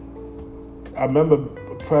 Okay? I remember,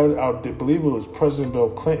 I believe it was President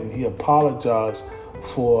Bill Clinton, he apologized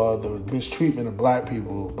for the mistreatment of black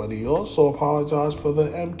people, but he also apologized for the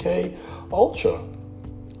MK Ultra.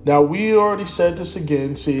 Now, we already said this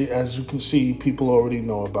again. See, as you can see, people already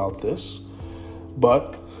know about this.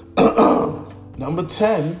 But number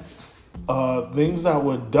 10, things that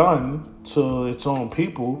were done to its own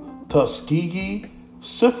people, Tuskegee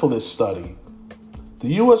syphilis study. The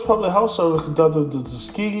U.S. Public Health Service conducted the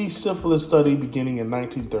Tuskegee syphilis study beginning in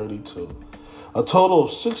 1932. A total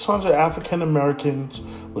of 600 African Americans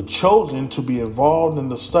were chosen to be involved in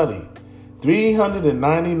the study.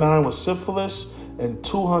 399 with syphilis and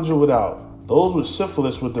 200 without. Those with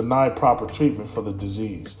syphilis were denied proper treatment for the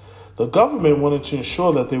disease. The government wanted to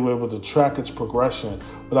ensure that they were able to track its progression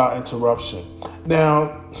without interruption.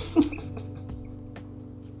 Now,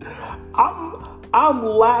 I'm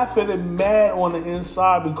laughing and mad on the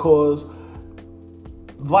inside because,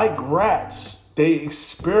 like rats, they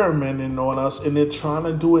experimenting on us and they're trying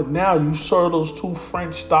to do it now. You saw those 2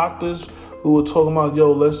 French doctors who were talking about,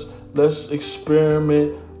 let's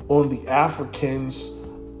experiment on the Africans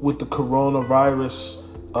with the coronavirus.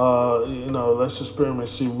 Let's experiment,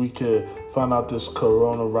 see if we can find out this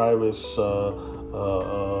coronavirus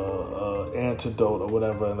antidote or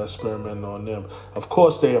whatever, and experiment on them. Of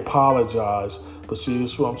course, they apologize, but see,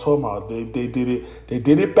 this is what I'm talking about. They did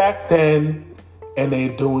it back then, and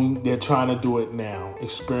they're trying to do it now,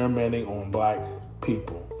 experimenting on black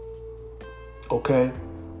people. Okay.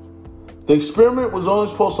 The experiment was only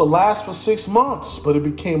supposed to last for 6 months, but it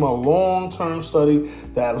became a long-term study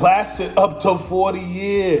that lasted up to 40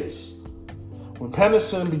 years. When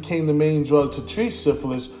penicillin became the main drug to treat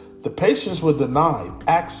syphilis, the patients were denied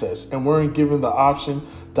access and weren't given the option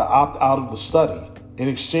to opt out of the study. In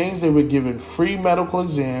exchange, they were given free medical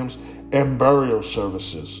exams and burial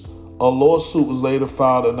services. A lawsuit was later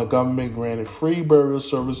filed and the government granted free burial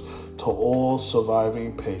service to all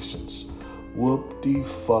surviving patients.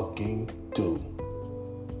 Whoop-de-fucking-do.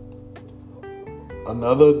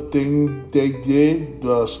 Another thing they did,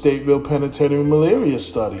 the Stateville Penitentiary Malaria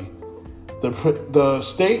Study. The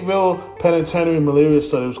Stateville Penitentiary Malaria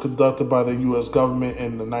Study was conducted by the U.S. government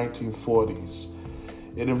in the 1940s.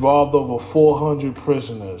 It involved over 400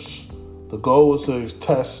 prisoners. The goal was to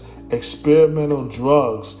test experimental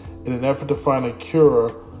drugs in an effort to find a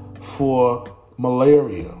cure for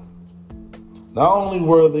malaria. Not only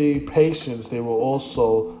were the patients, they were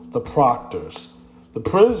also the proctors. The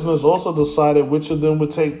prisoners also decided which of them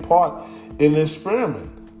would take part in the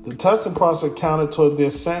experiment. The testing process counted toward their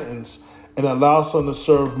sentence and allowed some to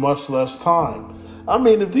serve much less time. I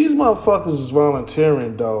mean, if these motherfuckers is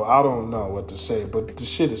volunteering, though, I don't know what to say, but the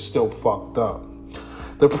shit is still fucked up.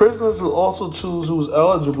 The prisoners will also choose who is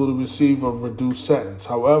eligible to receive a reduced sentence.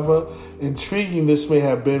 However intriguing this may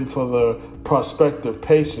have been for the prospective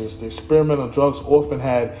patients, the experimental drugs often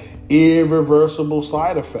had irreversible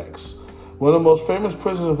side effects. One of the most famous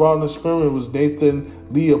prisoners involved in the experiment was Nathan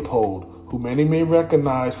Leopold, who many may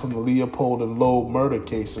recognize from the Leopold and Loeb murder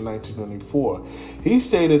case in 1924. He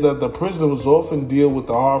stated that the prisoner was often deal with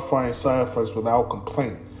the horrifying side effects without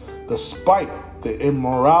complaint. Despite the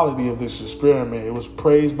immorality of this experiment, it was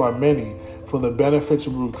praised by many for the benefits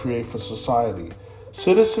it would create for society.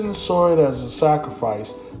 Citizens saw it as a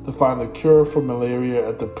sacrifice to find the cure for malaria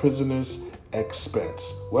at the prisoner's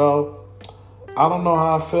expense. Well, I don't know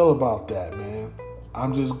how I feel about that, man.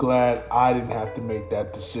 I'm just glad I didn't have to make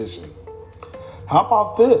that decision. How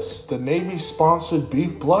about this? The Navy-sponsored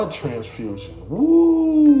beef blood transfusion.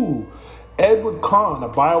 Woo! Edward Kahn, a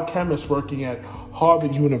biochemist working at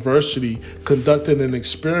Harvard University, conducted an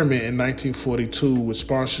experiment in 1942 with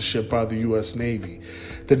sponsorship by the U.S. Navy.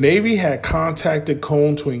 The Navy had contacted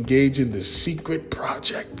Kahn to engage in this secret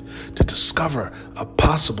project to discover a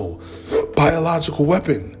possible biological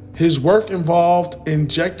weapon. His work involved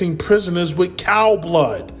injecting prisoners with cow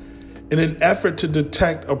blood in an effort to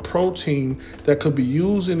detect a protein that could be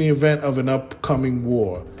used in the event of an upcoming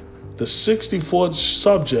war. The 64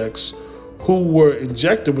 subjects who were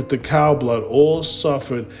injected with the cow blood all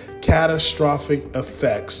suffered catastrophic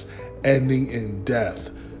effects, ending in death.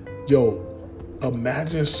 Yo,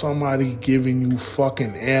 imagine somebody giving you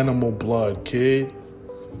fucking animal blood, kid.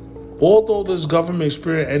 Although this government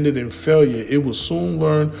experiment ended in failure, it was soon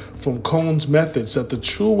learned from Kahn's methods that the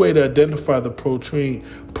true way to identify the protein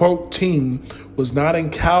was not in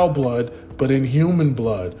cow blood, but in human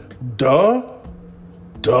blood. Duh.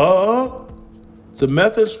 The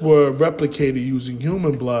methods were replicated using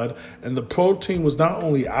human blood, and the protein was not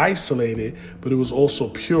only isolated, but it was also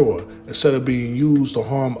pure. Instead of being used to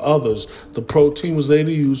harm others, the protein was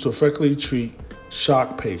later used to effectively treat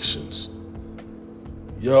shock patients.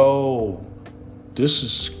 Yo, this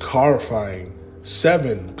is horrifying.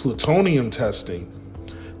 7, plutonium testing.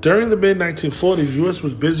 During the mid-1940s, the U.S.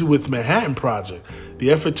 was busy with the Manhattan Project,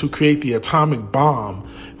 the effort to create the atomic bomb,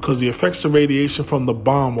 because the effects of radiation from the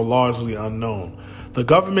bomb were largely unknown. The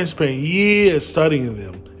government spent years studying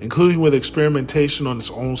them, including with experimentation on its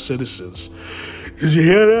own citizens. Did you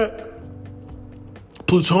hear that?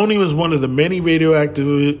 Plutonium is one of the many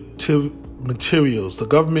radioactive materials the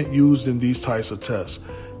government used in these types of tests.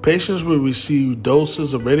 Patients would receive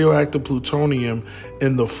doses of radioactive plutonium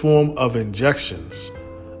in the form of injections.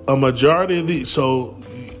 A majority of these, so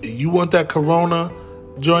you want that Corona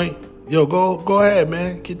joint? Yo, go ahead,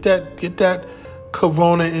 man. Get that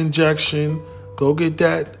Corona injection. Go get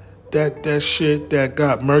that shit that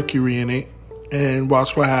got mercury in it and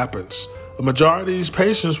watch what happens. A majority of these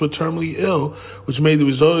patients were terminally ill, which made the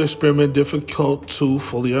result of the experiment difficult to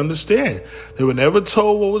fully understand. They were never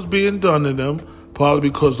told what was being done to them, partly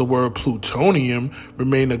because the word plutonium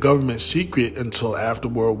remained a government secret until after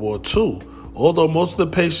World War II. Although most of the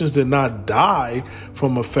patients did not die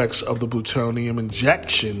from effects of the plutonium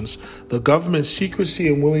injections, the government's secrecy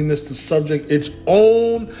and willingness to subject its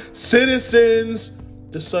own citizens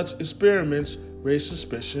to such experiments raised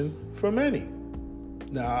suspicion for many.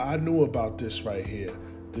 Now, I knew about this right here.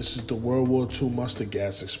 This is the World War II mustard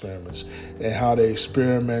gas experiments and how they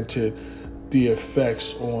experimented the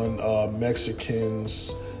effects on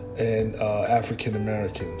Mexicans and African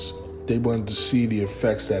Americans. They wanted to see the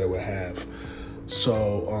effects that it would have.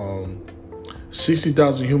 So,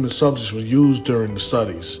 60,000 human subjects were used during the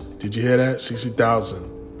studies. Did you hear that? 60,000.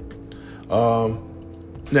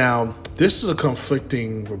 Now, this is a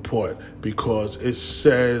conflicting report because it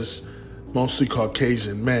says mostly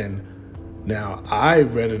Caucasian men. Now, I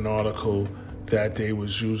read an article that they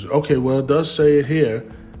was using. Okay, well, it does say it here.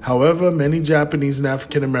 However, many Japanese and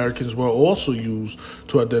African Americans were also used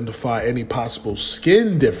to identify any possible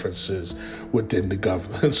skin differences within the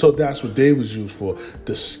government. So that's what they was used for,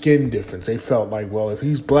 the skin difference. They felt like, well, if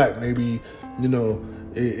he's black, maybe, it'll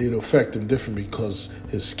affect him differently because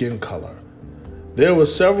his skin color. There were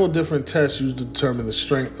several different tests used to determine the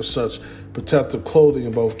strength of such protective clothing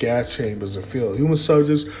in both gas chambers and field. Human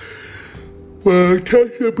subjects were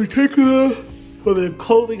tested in particular for their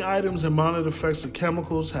clothing items and monitored effects the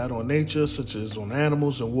chemicals had on nature, such as on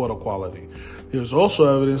animals and water quality. There was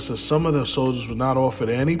also evidence that some of the soldiers were not offered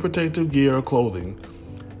any protective gear or clothing.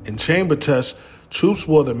 In chamber tests, troops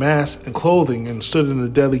wore the masks and clothing and stood in the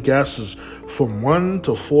deadly gases from 1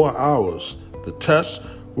 to 4 hours. The tests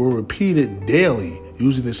were repeated daily,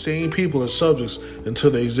 using the same people as subjects until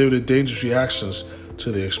they exhibited dangerous reactions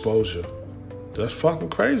to the exposure. That's fucking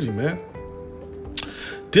crazy, man.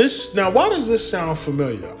 Now, why does this sound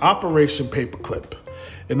familiar? Operation Paperclip.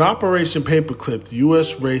 In Operation Paperclip, the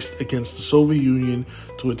U.S. raced against the Soviet Union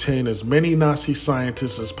to attain as many Nazi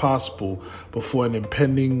scientists as possible before an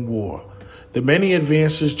impending war. The many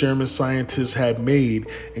advances German scientists had made,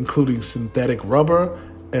 including synthetic rubber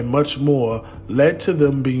and much more, led to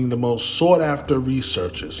them being the most sought-after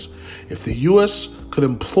researchers. If the U.S. could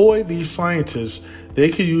employ these scientists, they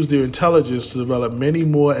could use their intelligence to develop many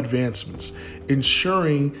more advancements,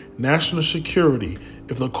 ensuring national security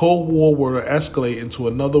if the Cold War were to escalate into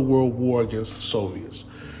another world war against the Soviets.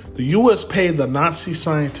 The U.S. paid the Nazi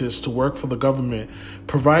scientists to work for the government,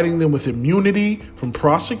 providing them with immunity from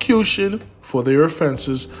prosecution for their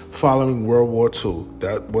offenses following World War II.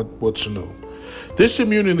 That's what you know. This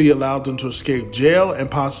immunity allowed them to escape jail and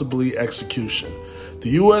possibly execution.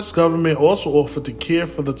 The U.S. government also offered to care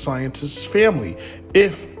for the scientists' family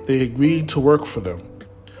if they agreed to work for them.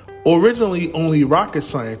 Originally, only rocket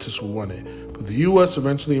scientists were wanted, but the U.S.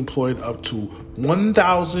 eventually employed up to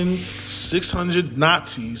 1,600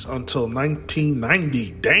 Nazis until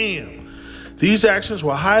 1990. Damn! These actions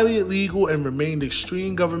were highly illegal and remained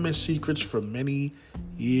extreme government secrets for many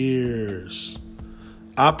years.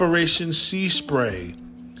 Operation Sea Spray.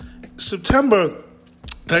 September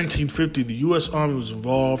 1950, the U.S. Army was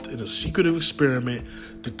involved in a secretive experiment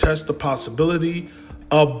to test the possibility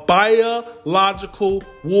of biological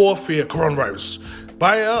warfare coronavirus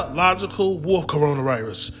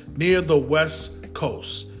near the West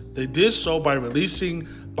Coast. They did so by releasing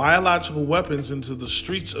biological weapons into the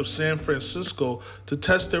streets of San Francisco to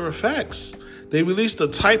test their effects. They released a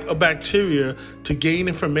type of bacteria to gain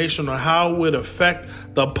information on how it would affect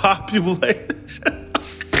the population.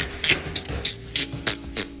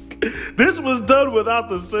 This was done without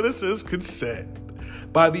the citizens'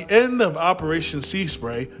 consent. By the end of Operation Sea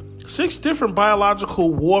Spray, 6 different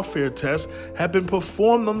biological warfare tests had been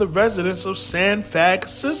performed on the residents of San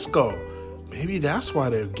Francisco. Maybe that's why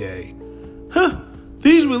they're gay.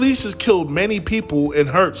 These releases killed many people and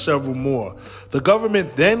hurt several more. The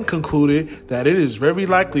government then concluded that it is very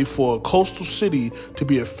likely for a coastal city to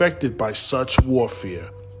be affected by such warfare.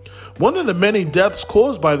 One of the many deaths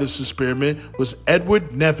caused by this experiment was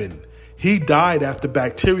Edward Nevin. He died after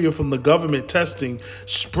bacteria from the government testing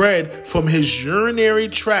spread from his urinary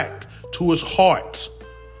tract to his heart.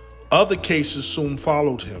 Other cases soon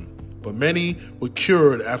followed him, but many were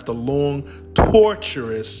cured after long,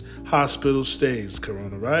 torturous hospital stays.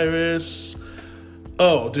 Coronavirus.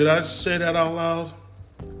 Oh, did I say that out loud?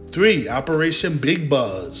 3. Operation Big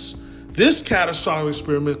Buzz. This catastrophic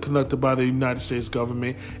experiment conducted by the United States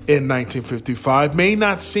government in 1955 may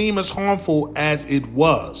not seem as harmful as it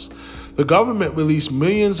was. The government released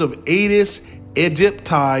millions of Aedes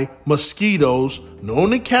aegypti mosquitoes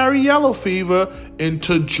known to carry yellow fever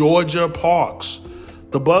into Georgia parks.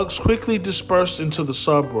 The bugs quickly dispersed into the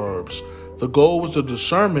suburbs. The goal was to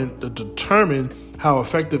determine how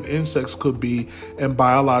effective insects could be in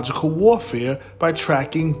biological warfare by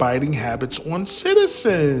tracking biting habits on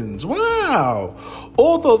citizens. Wow!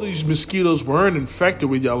 Although these mosquitoes weren't infected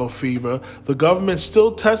with yellow fever, the government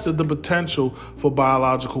still tested the potential for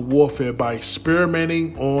biological warfare by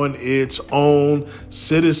experimenting on its own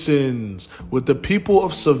citizens, with the people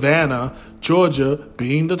of Savannah, Georgia,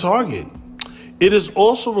 being the target. It is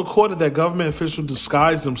also recorded that government officials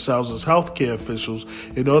disguised themselves as healthcare officials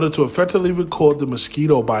in order to effectively record the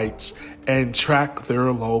mosquito bites and track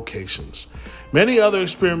their locations. Many other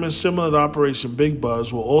experiments similar to Operation Big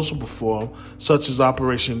Buzz were also performed, such as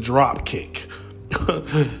Operation Dropkick.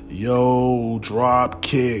 Yo,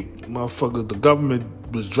 Dropkick. Motherfucker, the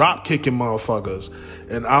government was drop-kicking motherfuckers.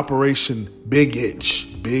 And Operation Big Itch.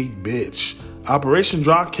 Big Bitch. Operation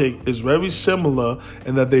Dropkick is very similar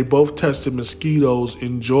in that they both tested mosquitoes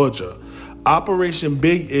in Georgia. Operation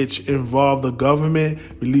Big Itch involved the government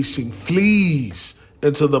releasing fleas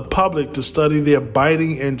into the public to study their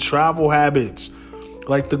biting and travel habits.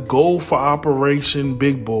 Like the goal for Operation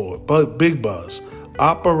Big Buzz,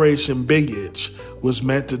 Operation Big Itch was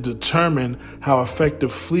meant to determine how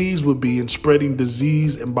effective fleas would be in spreading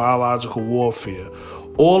disease and biological warfare.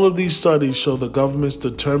 All of these studies show the government's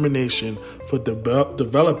determination for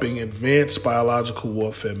developing advanced biological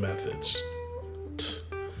warfare methods.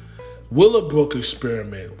 Willowbrook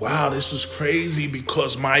experiment. Wow, this is crazy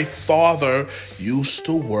because my father used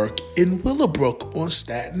to work in Willowbrook on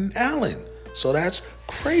Staten Island. So that's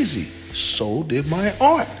crazy. So did my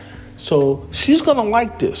aunt. So she's going to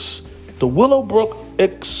like this. The Willowbrook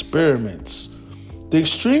experiments. The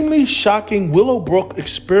extremely shocking Willowbrook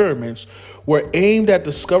experiments were aimed at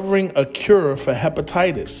discovering a cure for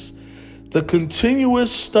hepatitis. The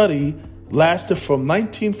continuous study lasted from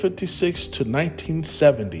 1956 to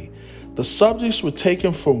 1970. The subjects were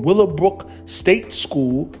taken from Willowbrook State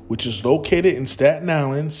School, which is located in Staten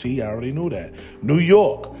Island. See, I already knew that. New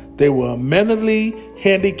York. They were mentally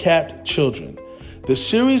handicapped children. The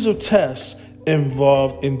series of tests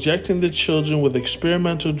involved injecting the children with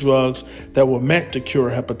experimental drugs that were meant to cure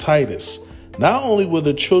hepatitis. Not only were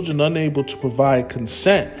the children unable to provide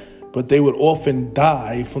consent, but they would often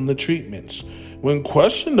die from the treatments. When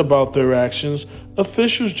questioned about their actions,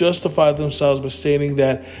 officials justified themselves by stating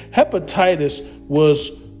that hepatitis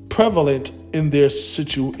was prevalent in their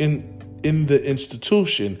in the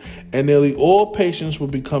institution, and nearly all patients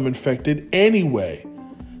would become infected anyway.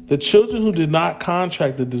 The children who did not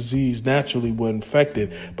contract the disease naturally were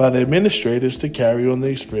infected by the administrators to carry on the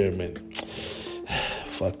experiment.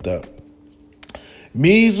 Fucked up.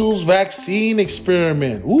 Measles vaccine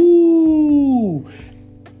experiment. Ooh.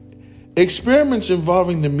 Experiments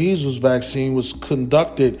involving the measles vaccine was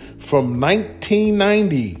conducted from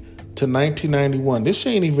 1990 to 1991. This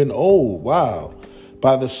ain't even old. Wow.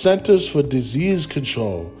 By the Centers for Disease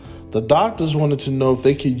Control. The doctors wanted to know if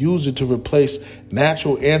they could use it to replace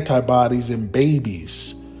natural antibodies in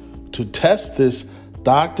babies. To test this,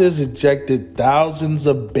 doctors injected thousands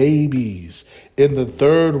of babies in the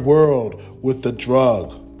third world with the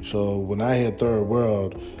drug. So when I hear third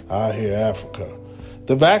world, I hear Africa.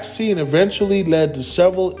 The vaccine eventually led to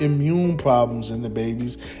several immune problems in the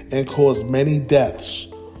babies and caused many deaths,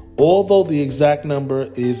 although the exact number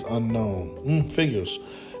is unknown. Figures.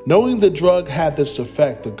 Knowing the drug had this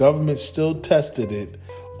effect, the government still tested it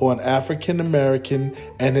on African American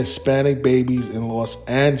and Hispanic babies in Los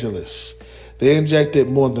Angeles. They injected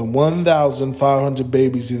more than 1,500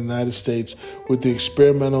 babies in the United States with the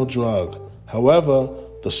experimental drug. However,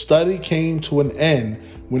 the study came to an end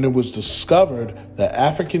when it was discovered that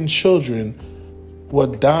African children were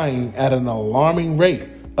dying at an alarming rate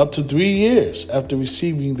up to 3 years after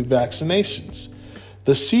receiving the vaccinations.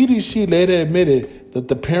 The CDC later admitted that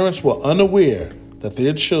the parents were unaware that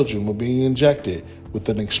their children were being injected with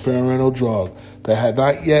an experimental drug that had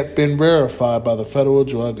not yet been verified by the Federal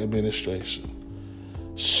Drug Administration.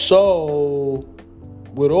 So,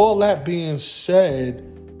 with all that being said,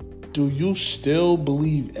 do you still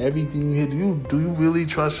believe everything you hear? Do you really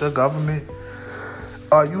trust your government?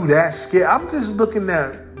 Are you that scared? I'm just looking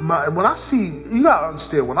at you gotta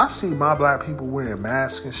understand, when I see my black people wearing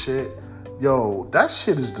masks and shit, yo, that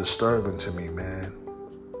shit is disturbing to me, man.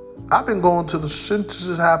 I've been going to since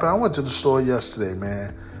this happened, I went to the store yesterday,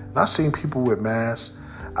 man, and I seen people with masks.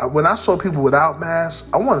 When I saw people without masks,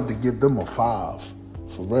 I wanted to give them a 5,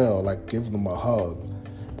 for real, like give them a hug.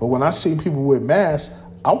 But when I seen people with masks,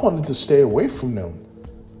 I wanted to stay away from them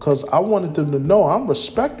because I wanted them to know I'm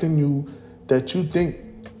respecting you, that you think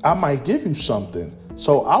I might give you something.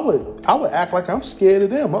 So I would act like I'm scared of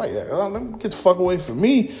them. I'm like, let me get the fuck away from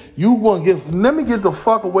me. Let me get the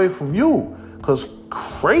fuck away from you. Because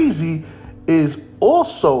crazy is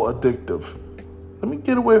also addictive. Let me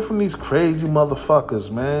get away from these crazy motherfuckers,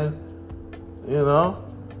 man. You know?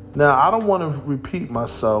 Now, I don't want to repeat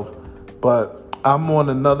myself, but I'm on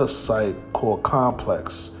another site called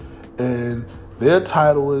Complex, and their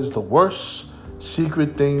title is The Worst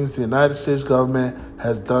Secret Things the United States Government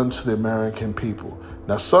Has Done to the American People.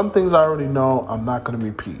 Now, some things I already know I'm not going to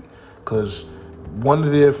repeat, because one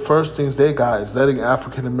of their first things they got is letting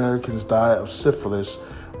African Americans die of syphilis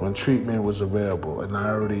when treatment was available, and I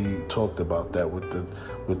already talked about that with the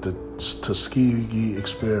Tuskegee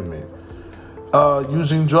experiment.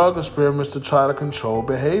 Using drug experiments to try to control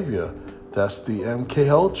behavior. That's the MK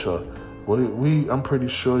Ultra. I'm pretty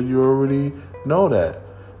sure you already know that.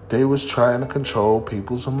 They was trying to control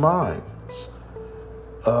people's minds.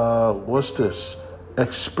 What's this?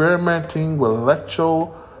 Experimenting with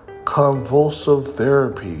electroconvulsive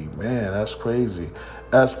therapy. Man, that's crazy.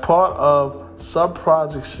 As part of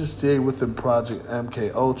Sub-Project 68 within Project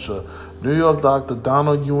MK Ultra, New York Dr.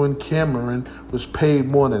 Donald Ewan Cameron was paid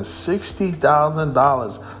more than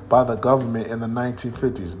 $60,000 by the government in the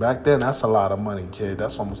 1950s. Back then, that's a lot of money, kid.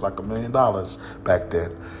 That's almost like $1 million back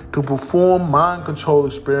then. To perform mind control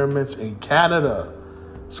experiments in Canada.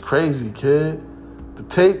 It's crazy, kid. The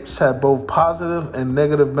tapes had both positive and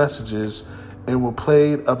negative messages and were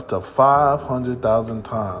played up to 500,000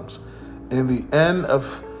 times. In the end,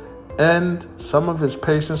 some of his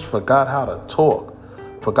patients forgot how to talk,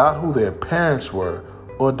 forgot who their parents were,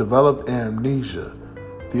 or developed amnesia.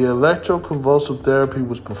 The electroconvulsive therapy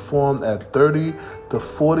was performed at 30 to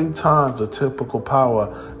 40 times the typical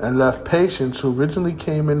power and left patients who originally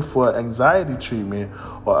came in for anxiety treatment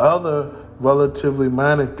or other relatively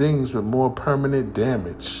minor things with more permanent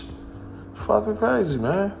damage. Fucking crazy,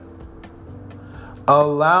 man.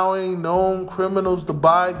 Allowing known criminals to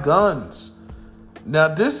buy guns. Now,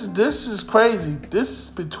 this is crazy. This is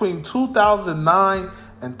between 2009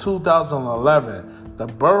 and 2011. The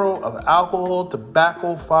Bureau of Alcohol,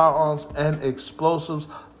 Tobacco, Firearms, and Explosives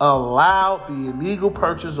allowed the illegal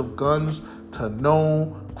purchase of guns to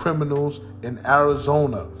known criminals in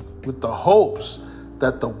Arizona with the hopes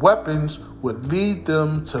that the weapons would lead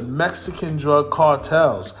them to Mexican drug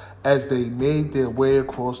cartels as they made their way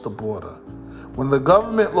across the border. When the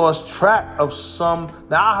government lost track of now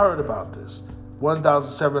I heard about this,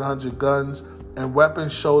 1,700 guns and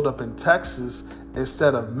weapons showed up in Texas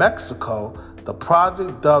instead of Mexico, the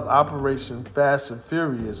project dubbed Operation Fast and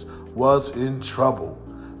Furious was in trouble.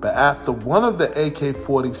 But after one of the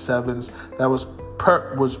AK-47s that was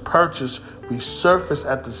purchased resurfaced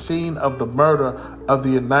at the scene of the murder of the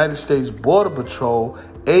United States Border Patrol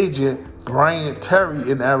agent Brian Terry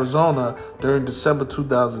in Arizona during December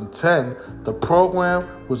 2010, the program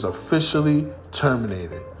was officially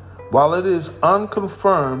terminated. While it is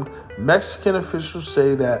unconfirmed, Mexican officials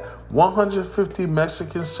say that 150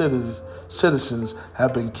 Mexican citizens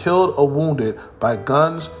have been killed or wounded by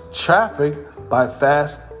guns trafficked by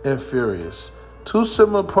Fast and Furious. Two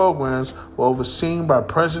similar programs were overseen by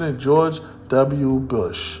President George W.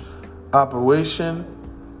 Bush. Operation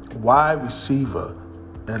Y Receiver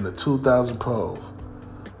and the 2012.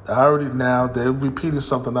 They're repeating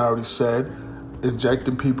something I already said.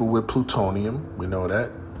 Injecting people with plutonium. We know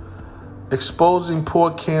that. Exposing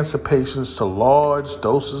poor cancer patients to large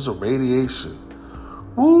doses of radiation.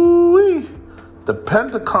 Woo-wee. The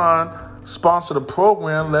Pentagon sponsored a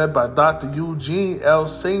program led by Dr. Eugene L.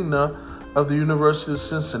 Signa of the University of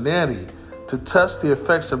Cincinnati to test the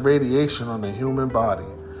effects of radiation on the human body.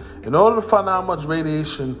 In order to find out how much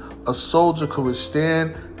radiation a soldier could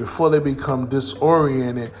withstand before they become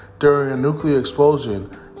disoriented during a nuclear explosion,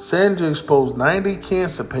 Signa exposed 90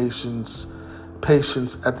 cancer patients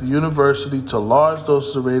at the university to large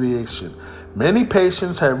doses of radiation. Many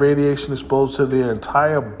patients had radiation exposed to their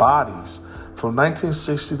entire bodies from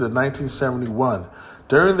 1960 to 1971.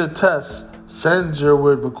 During the tests, Sanger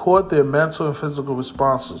would record their mental and physical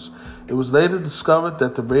responses. It was later discovered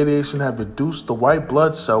that the radiation had reduced the white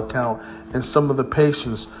blood cell count in some of the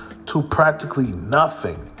patients to practically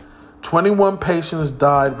nothing. 21 patients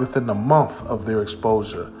died within a month of their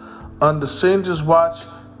exposure. Under Sanger's watch,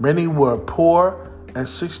 many were poor and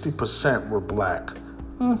 60% were black.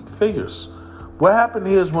 Figures. What happened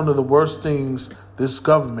here is one of the worst things this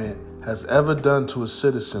government has ever done to its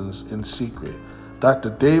citizens in secret. Dr.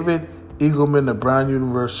 David Eagleman of Brown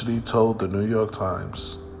University told the New York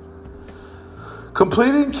Times.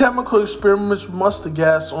 Completing chemical experiments with mustard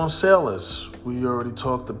gas on sailors. We already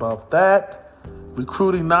talked about that.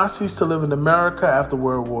 Recruiting Nazis to live in America after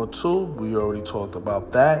World War II. We already talked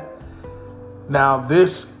about that. Now,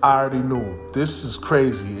 this I already knew. This is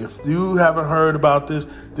crazy. If you haven't heard about this,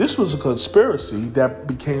 this was a conspiracy that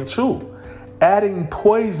became true. Adding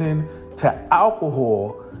poison to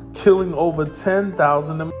alcohol, killing over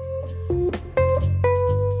 10,000 Americans.